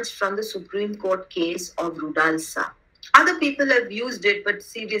emerged from the Supreme Court case of Rudalsa. Other people have used it, but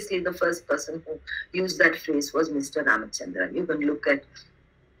seriously, the first person who used that phrase was Mr. Ramachandran. You can look at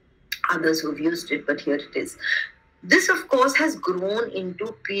others who've used it, but here it is. This, of course, has grown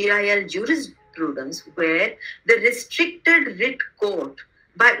into PIL jurisprudence, where the restricted writ court,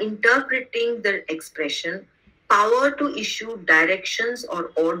 by interpreting the expression power to issue directions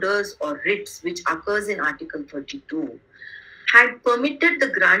or orders or writs, which occurs in Article 32, had permitted the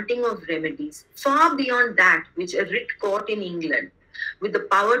granting of remedies far beyond that which a writ court in England, with the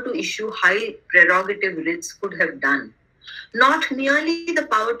power to issue high prerogative writs, could have done. Not merely the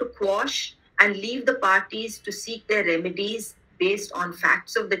power to quash and leave the parties to seek their remedies based on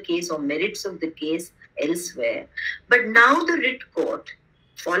facts of the case or merits of the case elsewhere, but now the writ court,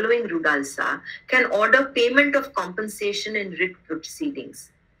 following Rudalsa, can order payment of compensation in writ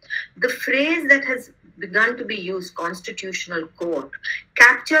proceedings. The phrase that has begun to be used, constitutional court,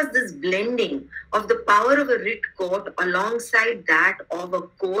 captures this blending of the power of a writ court alongside that of a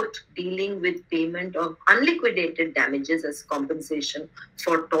court dealing with payment of unliquidated damages as compensation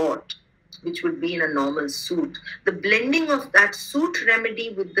for tort, which would be in a normal suit. The blending of that suit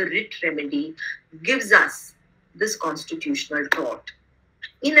remedy with the writ remedy gives us this constitutional tort.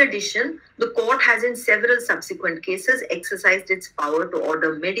 In addition, the court has in several subsequent cases exercised its power to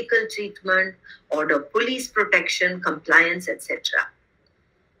order medical treatment, order police protection, compliance, etc.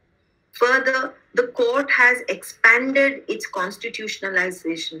 Further, the court has expanded its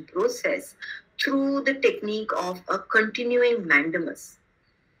constitutionalization process through the technique of a continuing mandamus.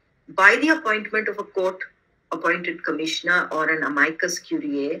 By the appointment of a court-appointed commissioner or an amicus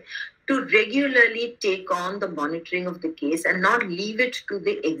curiae, to regularly take on the monitoring of the case and not leave it to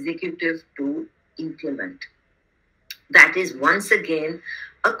the executive to implement. That is once again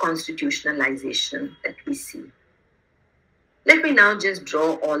a constitutionalization that we see. Let me now just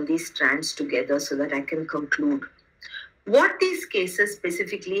draw all these strands together so that I can conclude. What these cases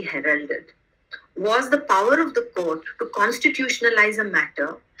specifically heralded was the power of the court to constitutionalize a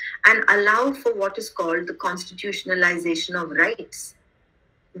matter and allow for what is called the constitutionalization of rights.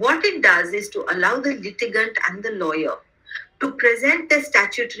 What it does is to allow the litigant and the lawyer to present their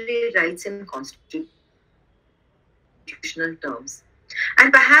statutory rights in constitutional terms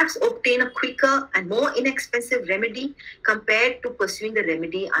and perhaps obtain a quicker and more inexpensive remedy compared to pursuing the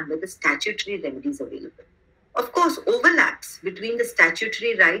remedy under the statutory remedies available. Of course, overlaps between the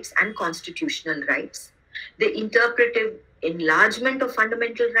statutory rights and constitutional rights, the interpretive enlargement of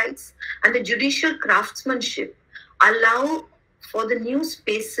fundamental rights, and the judicial craftsmanship allow for the new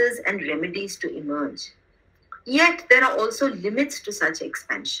spaces and remedies to emerge. Yet, there are also limits to such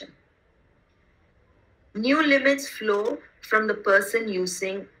expansion. New limits flow from the person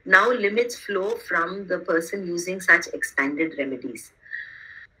using, now limits flow from the person using such expanded remedies.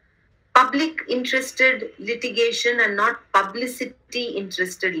 Public interested litigation and not publicity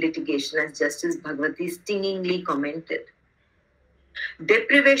interested litigation, as Justice Bhagwati stingingly commented.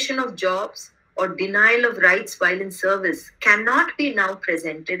 Deprivation of jobs or denial of rights while in service cannot be now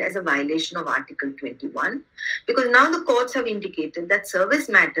presented as a violation of Article 21, because now the courts have indicated that service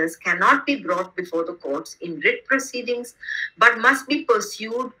matters cannot be brought before the courts in writ proceedings, but must be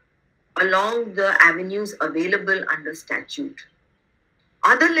pursued along the avenues available under statute.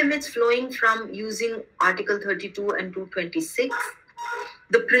 Other limits flowing from using Article 32 and 226,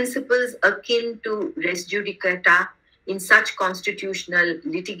 the principles akin to res judicata in such constitutional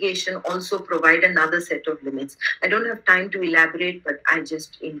litigation also provide another set of limits. I don't have time to elaborate, but I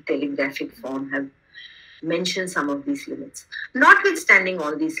just in telegraphic form have mentioned some of these limits. Notwithstanding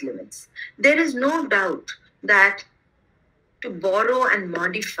all these limits, there is no doubt that, to borrow and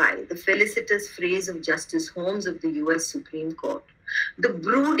modify the felicitous phrase of Justice Holmes of the US Supreme Court, the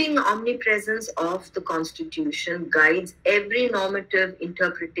brooding omnipresence of the Constitution guides every normative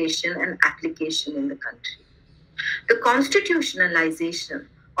interpretation and application in the country. The constitutionalization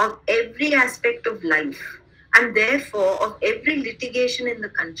of every aspect of life, and therefore of every litigation in the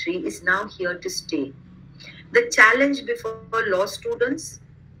country, is now here to stay. The challenge before law students,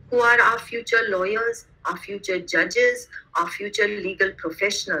 who are our future lawyers, our future judges, our future legal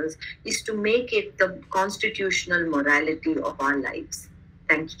professionals, is to make it the constitutional morality of our lives.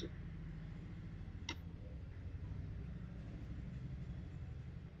 Thank you.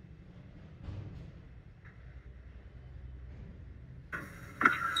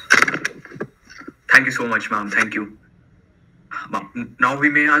 Thank you so much, ma'am. Thank you. Now we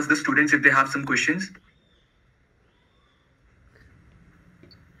may ask the students if they have some questions.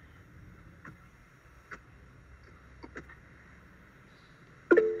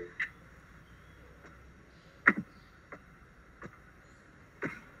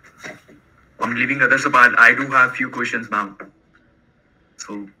 I'm leaving others apart. I do have few questions, ma'am,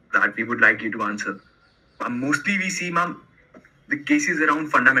 so that we would like you to answer. Mostly we see, ma'am, the cases around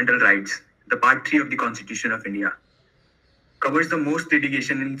fundamental rights. The Part 3 of the Constitution of India covers the most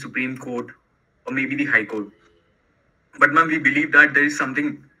litigation in Supreme Court or maybe the High Court. But ma'am, we believe that there is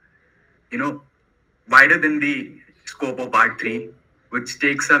something, wider than the scope of Part 3, which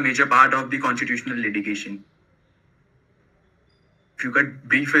takes a major part of the constitutional litigation. If you could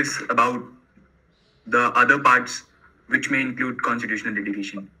brief us about the other parts which may include constitutional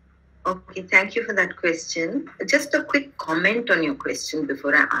litigation. Okay, thank you for that question. Just a quick comment on your question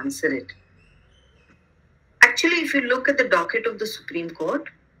before I answer it. Actually, if you look at the docket of the Supreme Court,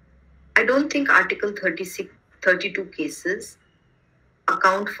 I don't think Article 32 cases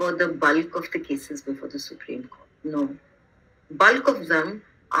account for the bulk of the cases before the Supreme Court. No. Bulk of them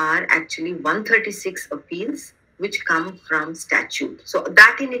are actually 136 appeals which come from statute. So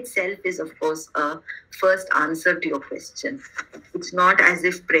that in itself is, of course, a first answer to your question. It's not as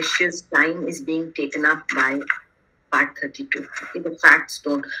if precious time is being taken up by Part 32. Okay, the facts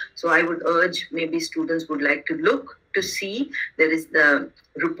don't. So I would urge, maybe students would like to look to see. There is the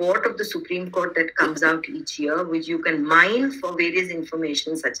report of the Supreme Court that comes out each year, which you can mine for various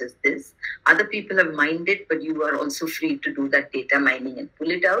information such as this. Other people have mined it, but you are also free to do that data mining and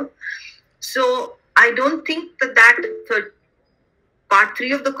pull it out. So I don't think that Part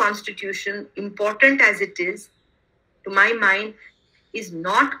 3 of the Constitution, important as it is, to my mind, is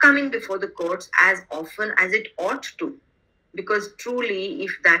not coming before the courts as often as it ought to. Because truly,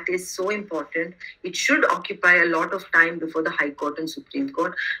 if that is so important, it should occupy a lot of time before the High Court and Supreme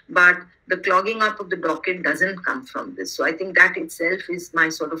Court. But the clogging up of the docket doesn't come from this. So I think that itself is my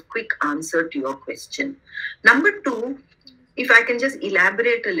sort of quick answer to your question. Number two, if I can just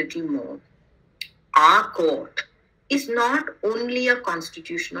elaborate a little more. Our court is not only a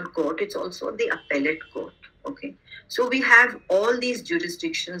constitutional court, it's also the appellate court. Okay, so we have all these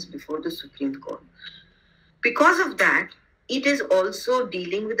jurisdictions before the Supreme Court. Because of that, it is also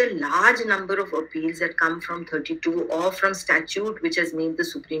dealing with a large number of appeals that come from 32 or from statute, which has made the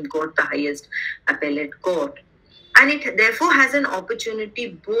Supreme Court the highest appellate court. And it therefore has an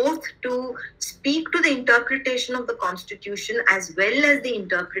opportunity both to speak to the interpretation of the Constitution as well as the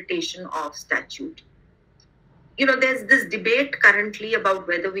interpretation of statute. You know, there's this debate currently about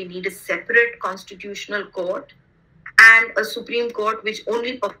whether we need a separate constitutional court and a Supreme Court which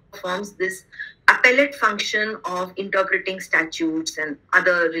only performs this appellate function of interpreting statutes and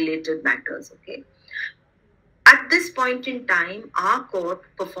other related matters. Okay. At this point in time, our court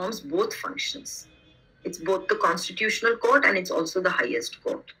performs both functions. It's both the constitutional court and it's also the highest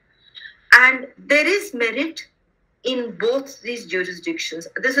court. And there is merit in both these jurisdictions.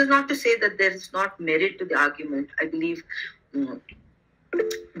 This is not to say that there is not merit to the argument. I believe the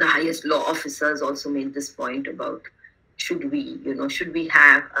highest law officers also made this point about should we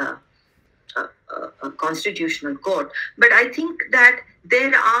have a constitutional court. But I think that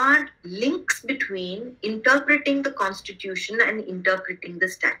there are links between interpreting the Constitution and interpreting the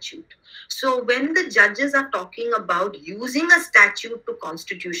statute. So when the judges are talking about using a statute to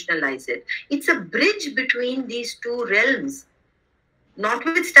constitutionalize it, it's a bridge between these two realms.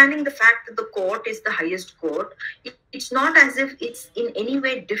 Notwithstanding the fact that the court is the highest court, it's not as if it's in any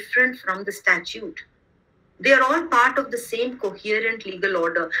way different from the statute. They are all part of the same coherent legal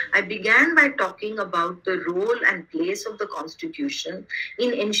order. I began by talking about the role and place of the Constitution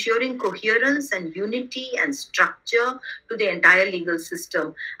in ensuring coherence and unity and structure to the entire legal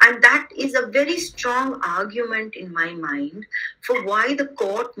system. And that is a very strong argument in my mind for why the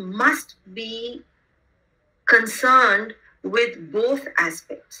court must be concerned with both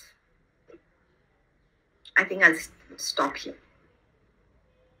aspects. I think I'll stop here.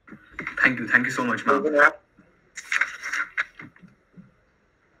 Thank you so much, ma'am.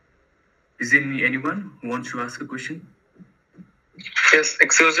 Is there anyone who wants to ask a question? Yes,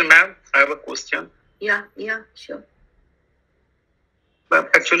 excuse me, ma'am. I have a question. Yeah, sure. Ma'am,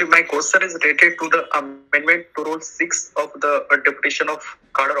 actually, my question is related to the amendment to Rule 6 of the deputation of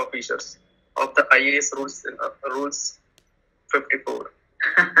cadre officers of the IAS rules 54.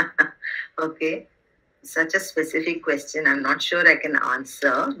 Okay. Such a specific question. I'm not sure I can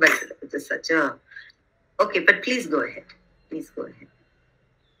answer, but it is such a... Okay, but please go ahead.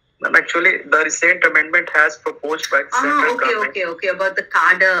 Ma'am, actually, the recent amendment has proposed by central government. Okay. About the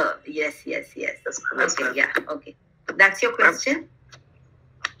cadre. Yes. Okay, yeah, okay. That's your question?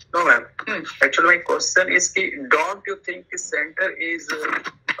 No, ma'am. Actually, my question is, don't you think the center is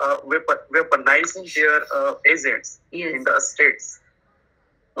weaponizing their agents in the states?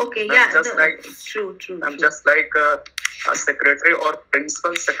 Okay, true. I'm just like a secretary or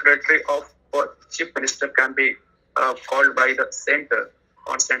principal secretary of or chief minister can be called by the center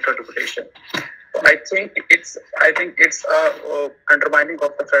on central deputation. So I think it's undermining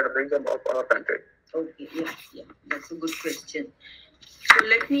of the federalism of our country. Okay, yeah, that's a good question. So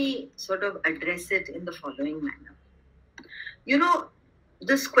let me sort of address it in the following manner. You know,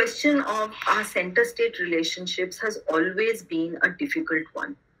 this question of our center-state relationships has always been a difficult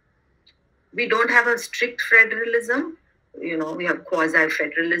one. We don't have a strict federalism. You know, we have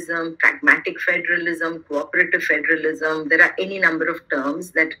quasi-federalism, pragmatic federalism, cooperative federalism. There are any number of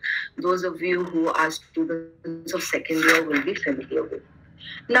terms that those of you who are students of second year will be familiar with.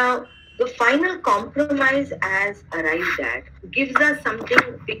 Now, the final compromise as arrived at gives us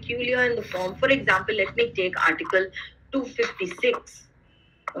something peculiar in the form. For example, let me take Article 256.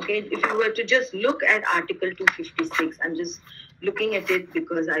 Okay, if you were to just look at Article 256, I'm just looking at it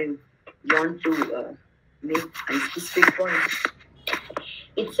because I want to make a specific point.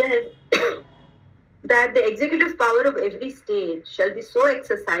 It says that the executive power of every state shall be so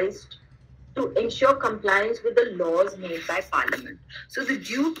exercised to ensure compliance with the laws made by Parliament. So the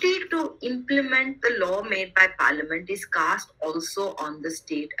duty to implement the law made by Parliament is cast also on the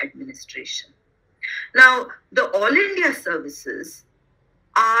state administration. Now, the All India services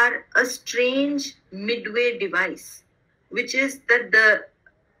are a strange midway device, which is that the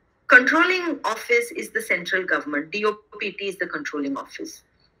controlling office is the central government. DOPT is the controlling office.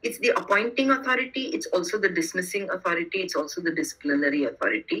 It's the appointing authority. It's also the dismissing authority. It's also the disciplinary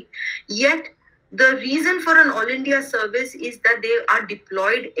authority. Yet, the reason for an All India service is that they are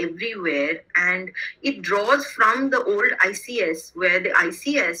deployed everywhere, and it draws from the old ICS, where the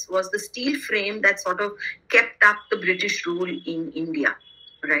ICS was the steel frame that sort of kept up the British rule in India,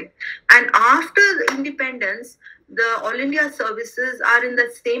 right? And after the independence, the All India services are in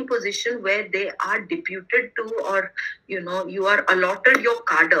the same position where they are deputed to, or, you are allotted your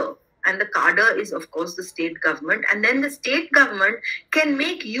cadre. And the cadre is, of course, the state government. And then the state government can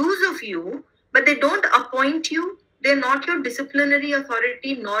make use of you, but they don't appoint you. They're not your disciplinary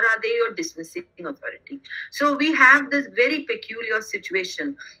authority, nor are they your dismissing authority. So we have this very peculiar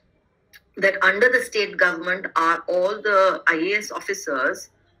situation. that under the state government are all the IAS officers,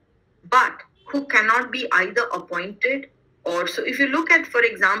 but who cannot be either appointed or, so if you look at, for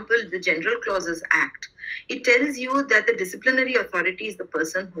example, the General Clauses Act, it tells you that the disciplinary authority is the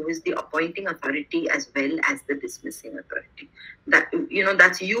person who is the appointing authority as well as the dismissing authority. That, you know,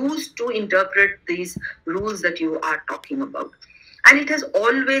 that's used to interpret these rules that you are talking about. And it has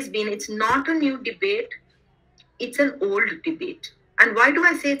always been, it's not a new debate, it's an old debate. And why do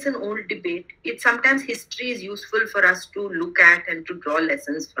I say it's an old debate? It's sometimes history is useful for us to look at and to draw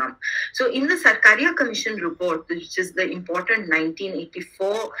lessons from. So in the Sarkaria Commission report, which is the important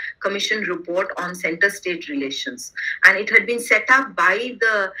 1984 Commission report on center-state relations, and it had been set up by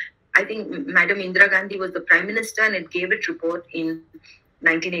the, I think Madam Indira Gandhi was the Prime Minister, and it gave its report in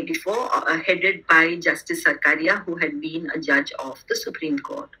 1984, headed by Justice Sarkaria, who had been a judge of the Supreme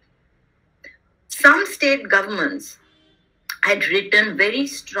Court. Some state governments had written very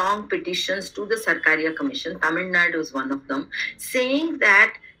strong petitions to the Sarkaria Commission, Tamil Nadu was one of them, saying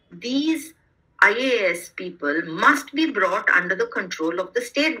that these IAS people must be brought under the control of the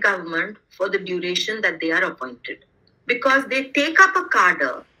state government for the duration that they are appointed. Because they take up a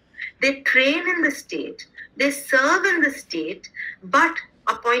cadre, they train in the state, they serve in the state, but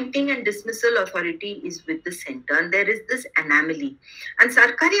appointing and dismissal authority is with the center. And there is this anomaly. And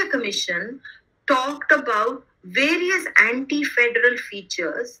Sarkaria Commission talked about various anti-federal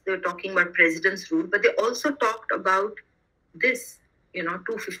features. They were talking about President's rule, but they also talked about this,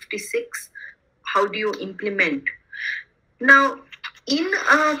 256. How do you implement? Now, in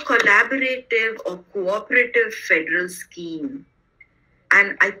a collaborative or cooperative federal scheme,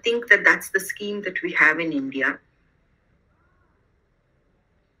 and I think that that's the scheme that we have in India,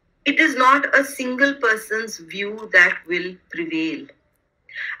 it is not a single person's view that will prevail.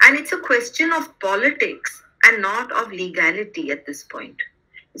 And it's a question of politics and not of legality at this point.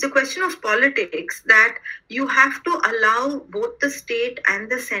 It's a question of politics that you have to allow both the state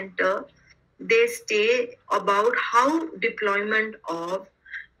and the center, they stay about how deployment of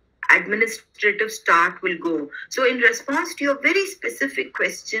administrative staff will go. So in response to your very specific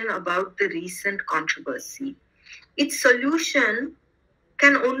question about the recent controversy, its solution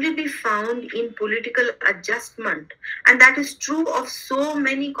can only be found in political adjustment. And that is true of so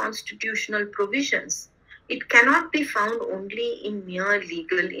many constitutional provisions. It cannot be found only in mere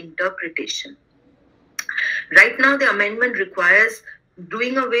legal interpretation. Right now, the amendment requires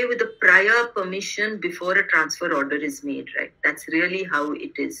doing away with the prior permission before a transfer order is made, right? That's really how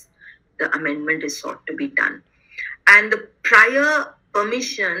it is. The amendment is sought to be done. And the prior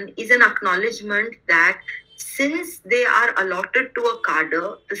permission is an acknowledgement that since they are allotted to a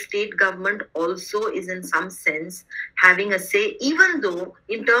cadre, the state government also is in some sense having a say, even though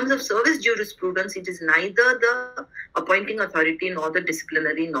in terms of service jurisprudence, it is neither the appointing authority nor the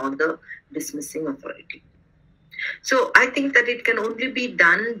disciplinary nor the dismissing authority. So I think that it can only be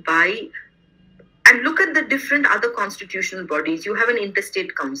done by, and look at the different other constitutional bodies. You have an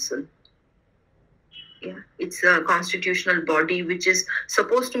interstate council. Yeah, it's a constitutional body which is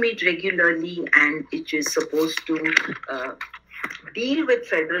supposed to meet regularly, and it is supposed to deal with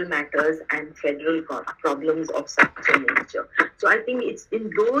federal matters and federal problems of such a nature. So I think it's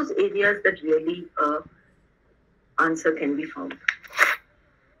in those areas that really answer can be found.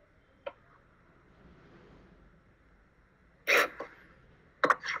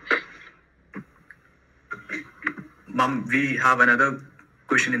 Ma'am, we have another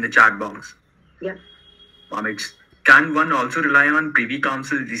question in the chat box. Yeah. Ma'am, it's, can one also rely on Privy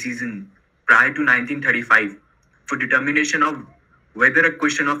Council decision prior to 1935 for determination of whether a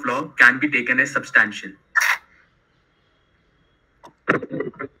question of law can be taken as substantial?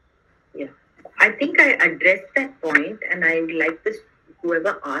 Yeah, I think I addressed that point, and I would like this,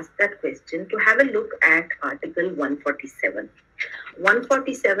 whoever asked that question, to have a look at Article 147.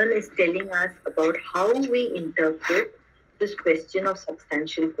 147 is telling us about how we interpret this question of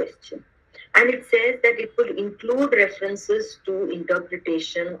substantial question. And it says that it would include references to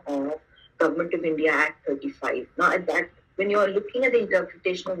interpretation of Government of India Act 35. Now, at that, when you are looking at the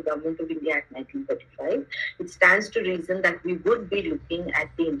interpretation of Government of India Act 1935, it stands to reason that we would be looking at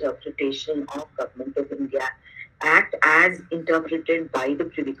the interpretation of Government of India Act as interpreted by the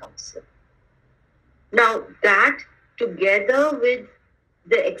Privy Council. Now, that together with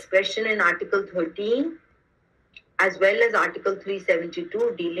the expression in Article 13, as well as Article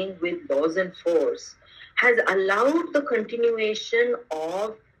 372 dealing with laws and force, has allowed the continuation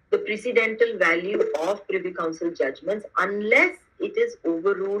of the precedental value of Privy Council judgments unless it is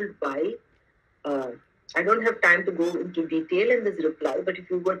overruled by, I don't have time to go into detail in this reply, but if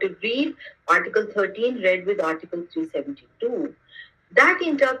you were to read Article 13 read with Article 372, that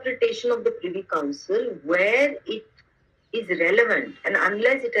interpretation of the Privy Council, where it is relevant, and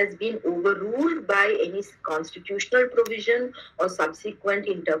unless it has been overruled by any constitutional provision or subsequent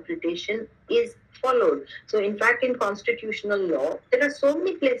interpretation, is followed. So in fact, in constitutional law, there are so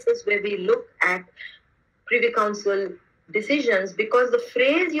many places where we look at Privy Council decisions because the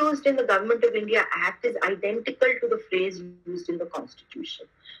phrase used in the Government of India Act is identical to the phrase used in the Constitution.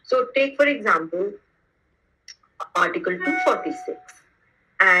 So take, for example, Article 246.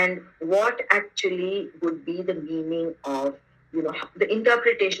 And what actually would be the meaning of, the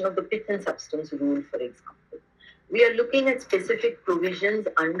interpretation of the pith and substance rule, for example. We are looking at specific provisions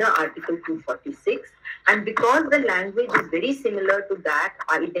under Article 246, and because the language is very similar to that,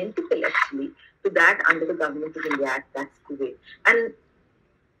 identical actually, to that under the Government of India Act, that's the way. And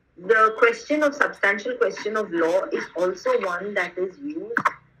the substantial question of law is also one that is used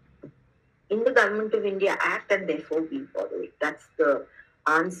in the Government of India Act, and therefore we follow it. That's the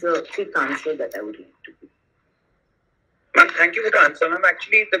quick answer that I would like to give. Ma'am, thank you for the answer. Ma'am,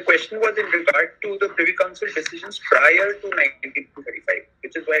 actually, the question was in regard to the Privy Council decisions prior to 1935,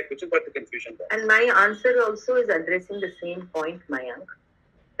 which is what the confusion was. And my answer also is addressing the same point, Mayank,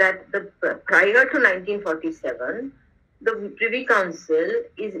 that prior to 1947, the Privy Council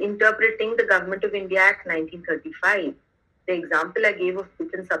is interpreting the Government of India Act 1935. The example I gave of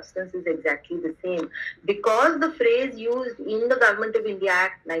pith and substance is exactly the same. Because the phrase used in the Government of India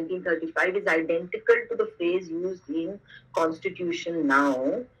Act 1935 is identical to the phrase used in Constitution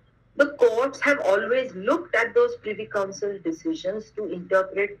now, the courts have always looked at those Privy Council decisions to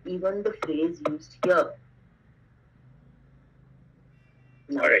interpret even the phrase used here.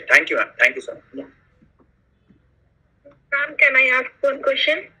 All right. Thank you, ma'am. Thank you, sir. Yeah. Ma'am, can I ask one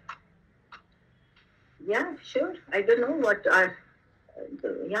question? Yeah, sure. I don't know what are.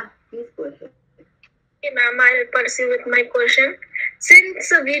 Yeah, please go ahead. Okay, ma'am, I'll pursue with my question.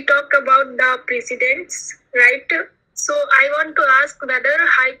 Since we talk about the precedents, right? So I want to ask whether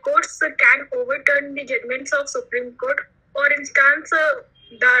high courts can overturn the judgments of Supreme Court. For instance,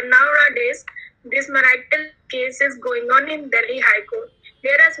 nowadays this marital case is going on in Delhi High Court,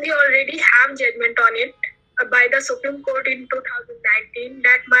 whereas we already have judgment on it by the Supreme Court in 2019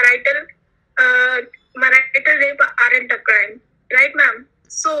 that marital rape aren't a crime, right, ma'am?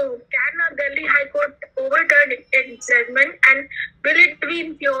 So can Delhi High Court overturn its judgment, and will it be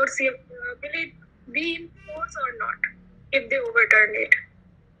in force or not if they overturn it?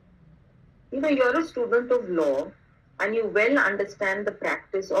 You're a student of law and you well understand the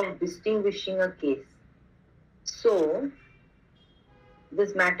practice of distinguishing a case. So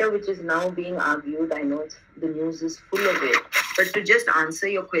this matter which is now being argued, I know the news is full of it, but to just answer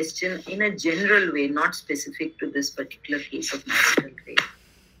your question in a general way, not specific to this particular case of marital rape.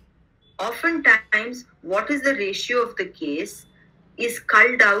 Oftentimes, what is the ratio of the case is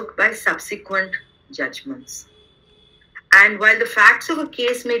culled out by subsequent judgments. And while the facts of a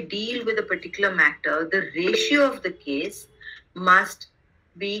case may deal with a particular matter, the ratio of the case must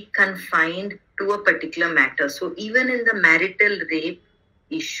be confined to a particular matter. So even in the marital rape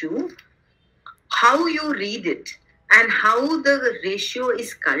issue, how you read it and how the ratio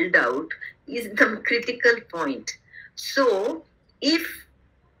is culled out is the critical point. So if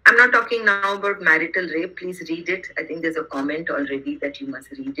I'm not talking now about marital rape, please read it. I think there's a comment already that you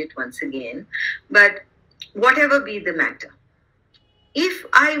must read it once again. But whatever be the matter, if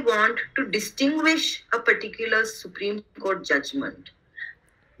I want to distinguish a particular Supreme Court judgment,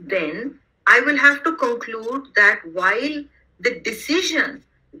 then I will have to conclude that while the decision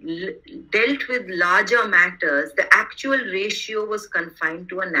dealt with larger matters, the actual ratio was confined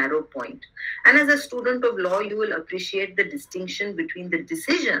to a narrow point. And as a student of law, you will appreciate the distinction between the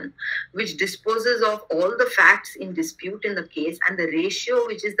decision, which disposes of all the facts in dispute in the case, and the ratio,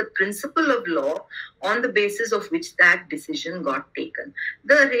 which is the principle of law on the basis of which that decision got taken.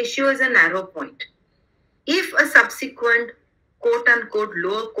 The ratio is a narrow point. If a subsequent quote-unquote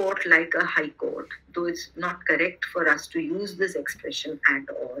lower court like a high court, though it's not correct for us to use this expression at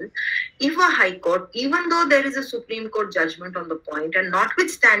all, if a high court, even though there is a Supreme Court judgment on the point, and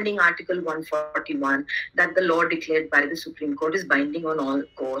notwithstanding Article 141 that the law declared by the Supreme Court is binding on all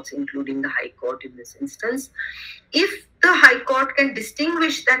courts, including the High Court in this instance, if the High Court can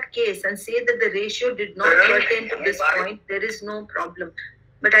distinguish that case and say that the ratio did not pertain to this point, there is no problem.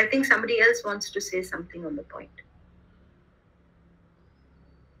 But I think somebody else wants to say something on the point.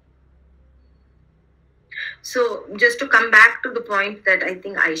 So just to come back to the point that I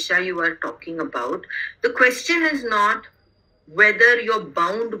think, Aisha, you are talking about, the question is not whether you're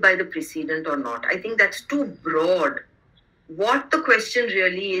bound by the precedent or not. I think that's too broad. What the question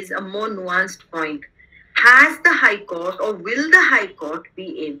really is, a more nuanced point. has the High Court or will the High Court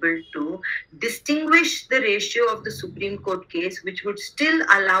be able to distinguish the ratio of the Supreme Court case, which would still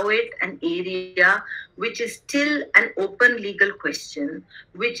allow it an area which is still an open legal question,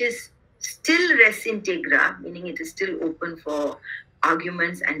 which is still res integra, meaning it is still open for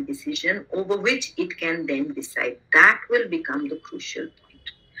arguments and decision, over which it can then decide. That will become the crucial point.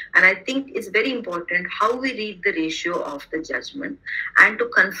 And I think it's very important how we read the ratio of the judgment and to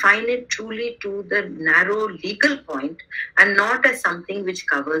confine it truly to the narrow legal point and not as something which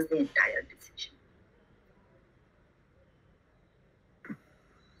covers the entire decision.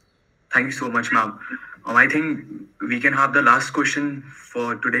 Thank you so much, ma'am. I think we can have the last question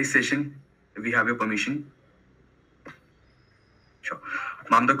for today's session, if we have your permission. Sure.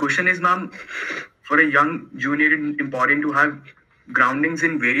 Ma'am, the question is, ma'am, for a young junior, it's important to have groundings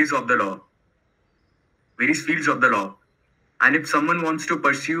in various fields of the law. And if someone wants to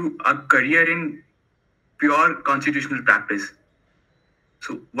pursue a career in pure constitutional practice,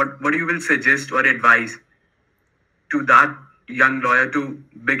 so what you will suggest or advise to that young lawyer to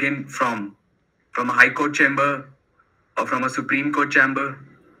begin from a High Court chamber or from a Supreme Court chamber,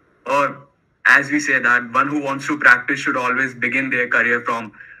 or as we say that one who wants to practice should always begin their career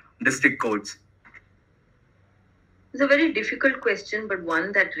from district courts? It's a very difficult question, but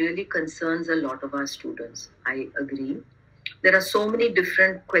one that really concerns a lot of our students. I agree. There are so many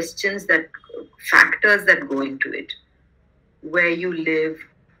different factors that go into it. Where you live,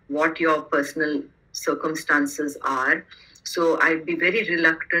 what your personal circumstances are. So I'd be very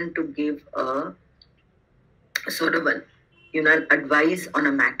reluctant to give a sort of an advice on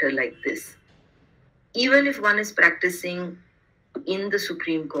a matter like this. Even if one is practicing in the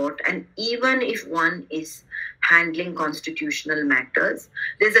Supreme Court, and even if one is handling constitutional matters,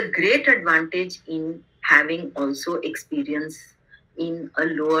 there's a great advantage in having also experience in a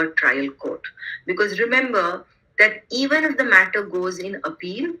lower trial court. Because remember that even if the matter goes in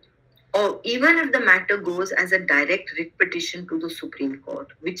appeal, or even if the matter goes as a direct writ petition to the Supreme Court,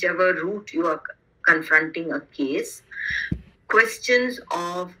 whichever route you are confronting a case, questions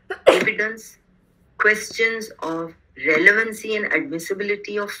of evidence, questions of relevancy and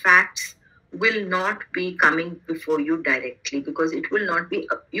admissibility of facts will not be coming before you directly, because it will not be,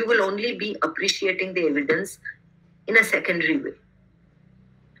 you will only be appreciating the evidence in a secondary way.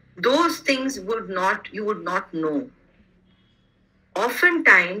 Those things you would not know.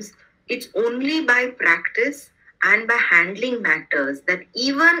 Oftentimes, it's only by practice and by handling matters that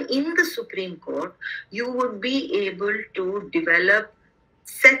even in the Supreme Court, you would be able to develop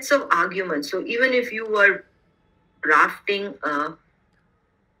sets of arguments. So even if you were drafting a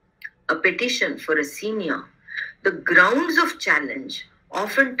petition for a senior, the grounds of challenge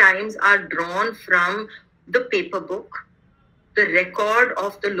oftentimes are drawn from the paper book, the record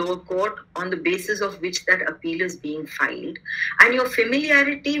of the lower court on the basis of which that appeal is being filed, and your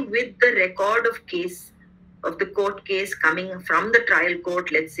familiarity with the record of the court case coming from the trial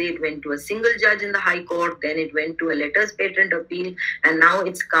court. Let's say it went to a single judge in the High Court, then it went to a letters patent appeal, and now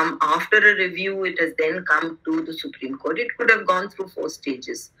it's come after a review, it has then come to the Supreme Court. It could have gone through 4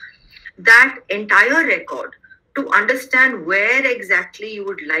 stages. That entire record, to understand where exactly you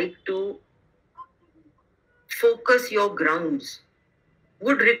would like to focus your grounds,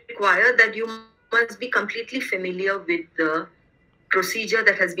 would require that you must be completely familiar with the procedure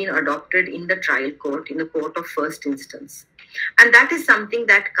that has been adopted in the trial court, in the court of first instance. And that is something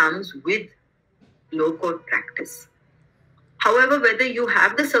that comes with low court practice. However, whether you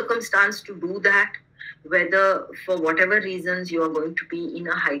have the circumstance to do that, whether for whatever reasons you are going to be in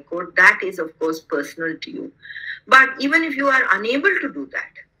a high court, that is of course personal to you. But even if you are unable to do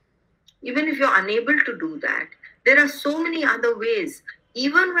that, there are so many other ways.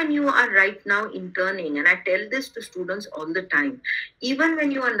 Even when you are right now interning, and I tell this to students all the time, even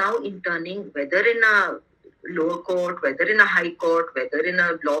when you are now interning, whether in a lower court, whether in a high court, whether in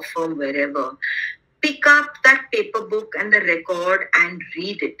a law firm, wherever, pick up that paper book and the record and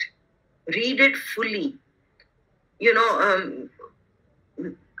read it. Read it fully.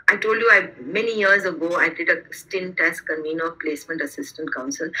 I told you many years ago, I did a stint as Convenor of Placement Assistant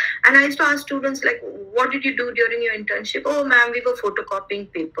Counsel. And I used to ask students, like, what did you do during your internship? Oh, ma'am, we were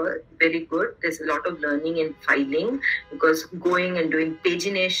photocopying paper. Very good. There's a lot of learning in filing, because going and doing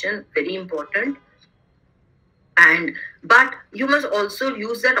pagination, very important. But you must also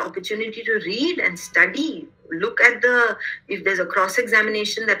use that opportunity to read and study. Look at if there's a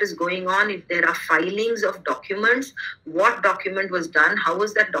cross-examination that is going on, if there are filings of documents, what document was done, how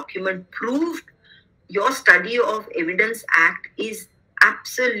was that document proved. Your study of Evidence Act is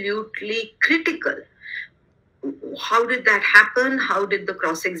absolutely critical. how did that happen? How did the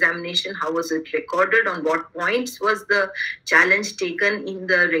cross-examination, how was it recorded? On what points was the challenge taken in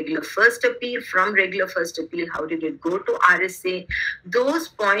the regular first appeal? From regular first appeal, how did it go to RSA? Those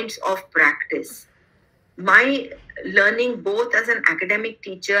points of practice. My learning both as an academic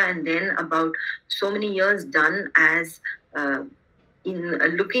teacher and then about so many years done as in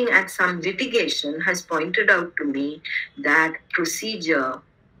looking at some litigation has pointed out to me that procedure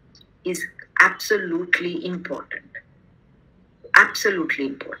is absolutely important. Absolutely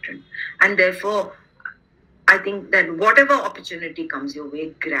important. And therefore, I think that whatever opportunity comes your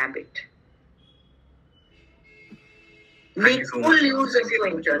way, grab it. Make full use of your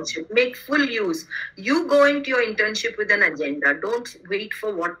internship. Make full use. You go into your internship with an agenda. Don't wait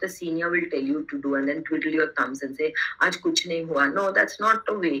for what the senior will tell you to do and then twiddle your thumbs and say, "Aaj kuch nahi hua." No, that's not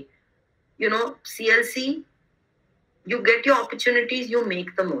the way. You know, CLC, you get your opportunities, you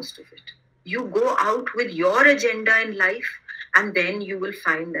make the most of it. You go out with your agenda in life, and then you will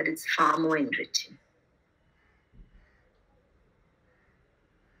find that it's far more enriching.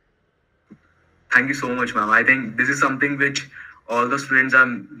 Thank you so much, ma'am. I think this is something which all the students are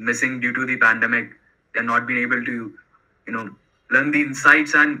missing due to the pandemic. They're not being able to, learn the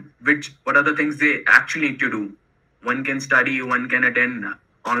insights and what are the things they actually need to do. One can study, one can attend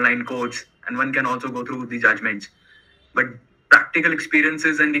online course, and one can also go through the judgments. But practical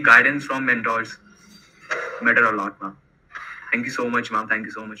experiences and the guidance from mentors matter a lot, ma'am. Thank you so much, ma'am. Thank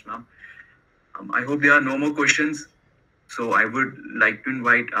you so much, ma'am. I hope there are no more questions. So I would like to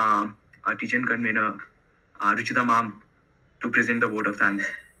invite our teacher and convener, Ruchita ma'am, to present the vote of thanks.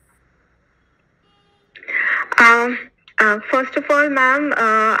 First of all, ma'am,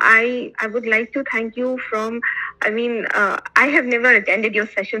 I would like to thank you I have never attended your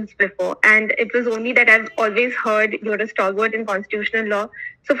sessions before, and it was only that I've always heard you're a stalwart in constitutional law.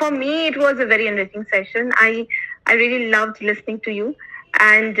 So for me, it was a very enriching session. I really loved listening to you.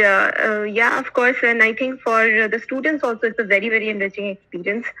 And of course, and I think for the students also, it's a very, very enriching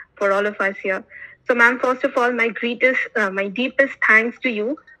experience for all of us here. So ma'am, first of all, my deepest thanks to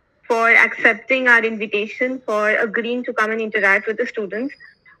you for accepting our invitation, for agreeing to come and interact with the students.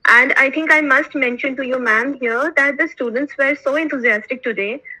 And I think I must mention to you, ma'am, here that the students were so enthusiastic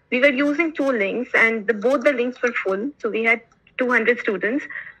today. We were using 2 links and both the links were full. So we had 200 students.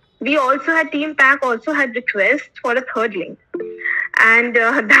 We also had Team Pack also had requests for a 3rd link. And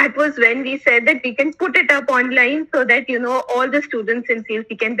that was when we said that we can put it up online so that, all the students in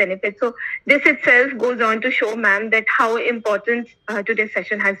CLC can benefit. So this itself goes on to show, ma'am, that how important today's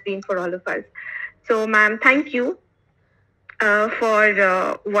session has been for all of us. So, ma'am, thank you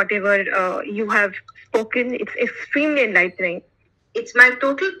for whatever you have spoken. It's extremely enlightening. It's my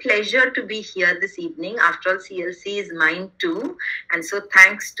total pleasure to be here this evening. After all, CLC is mine too. And so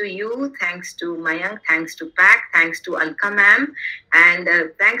thanks to you, thanks to Mayank, thanks to Pak, thanks to Alka ma'am, and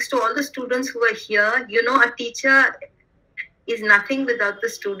thanks to all the students who are here. A teacher is nothing without the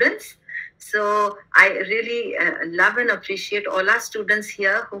students. So I really love and appreciate all our students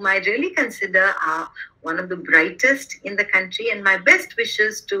here, whom I really consider are one of the brightest in the country, and my best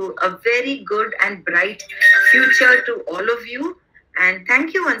wishes to a very good and bright future to all of you. And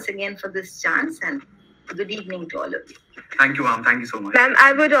thank you once again for this chance, and good evening to all of you. Thank you, ma'am. Thank you so much. Ma'am,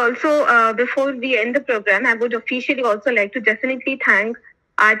 I would also, before we end the program, I would officially also like to definitely thank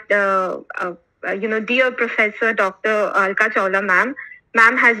our, dear Professor Dr. Alka Chawla ma'am.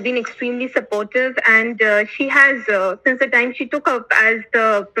 Ma'am has been extremely supportive, and she has, since the time she took up as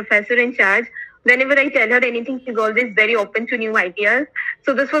the professor in charge, whenever I tell her anything, she's always very open to new ideas.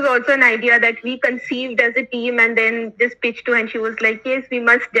 So this was also an idea that we conceived as a team and then just pitched to, and she was like, yes, we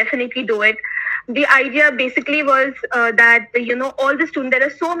must definitely do it. The idea basically was that, all the students, there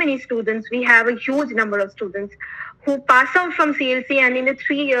are so many students, we have a huge number of students who pass out from CLC, and in the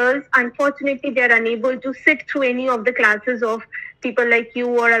 3 years, unfortunately, they are unable to sit through any of the classes of people like you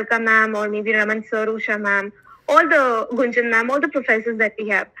or Alka ma'am or maybe Raman sir, Usha ma'am, all the Gunjan ma'am, all the professors that we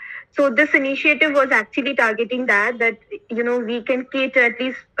have. So this initiative was actually targeting that we can cater at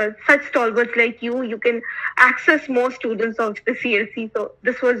least such stalwarts like you. You can access more students of the CLC. So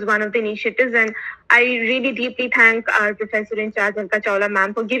this was one of the initiatives, and I really deeply thank our professor in charge, Alka Chawla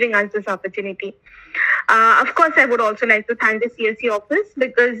ma'am, for giving us this opportunity. Of course, I would also like to thank the CLC office,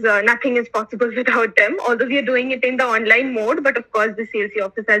 because nothing is possible without them. Although we are doing it in the online mode, but of course the CLC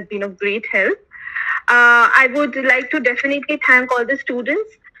office has been of great help. I would like to definitely thank all the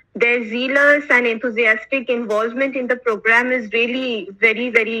students. Their zealous and enthusiastic involvement in the program is really very,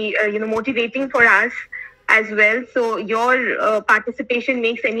 very, motivating for us as well. So your participation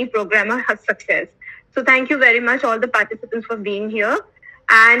makes any program a success. So thank you very much, all the participants, for being here.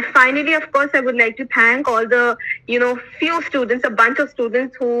 And finally, of course, I would like to thank all the, few students, a bunch of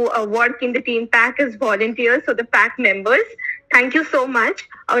students who work in the team PAC as volunteers, so the PAC members. Thank you so much.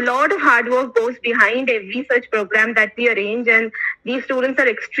 A lot of hard work goes behind every such program that we arrange, and these students are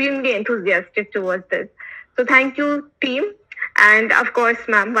extremely enthusiastic towards this. So thank you, team. And of course,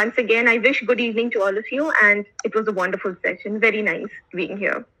 ma'am, once again, I wish good evening to all of you. And it was a wonderful session. Very nice being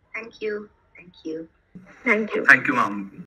here. Thank you. Thank you. Thank you. Thank you, ma'am.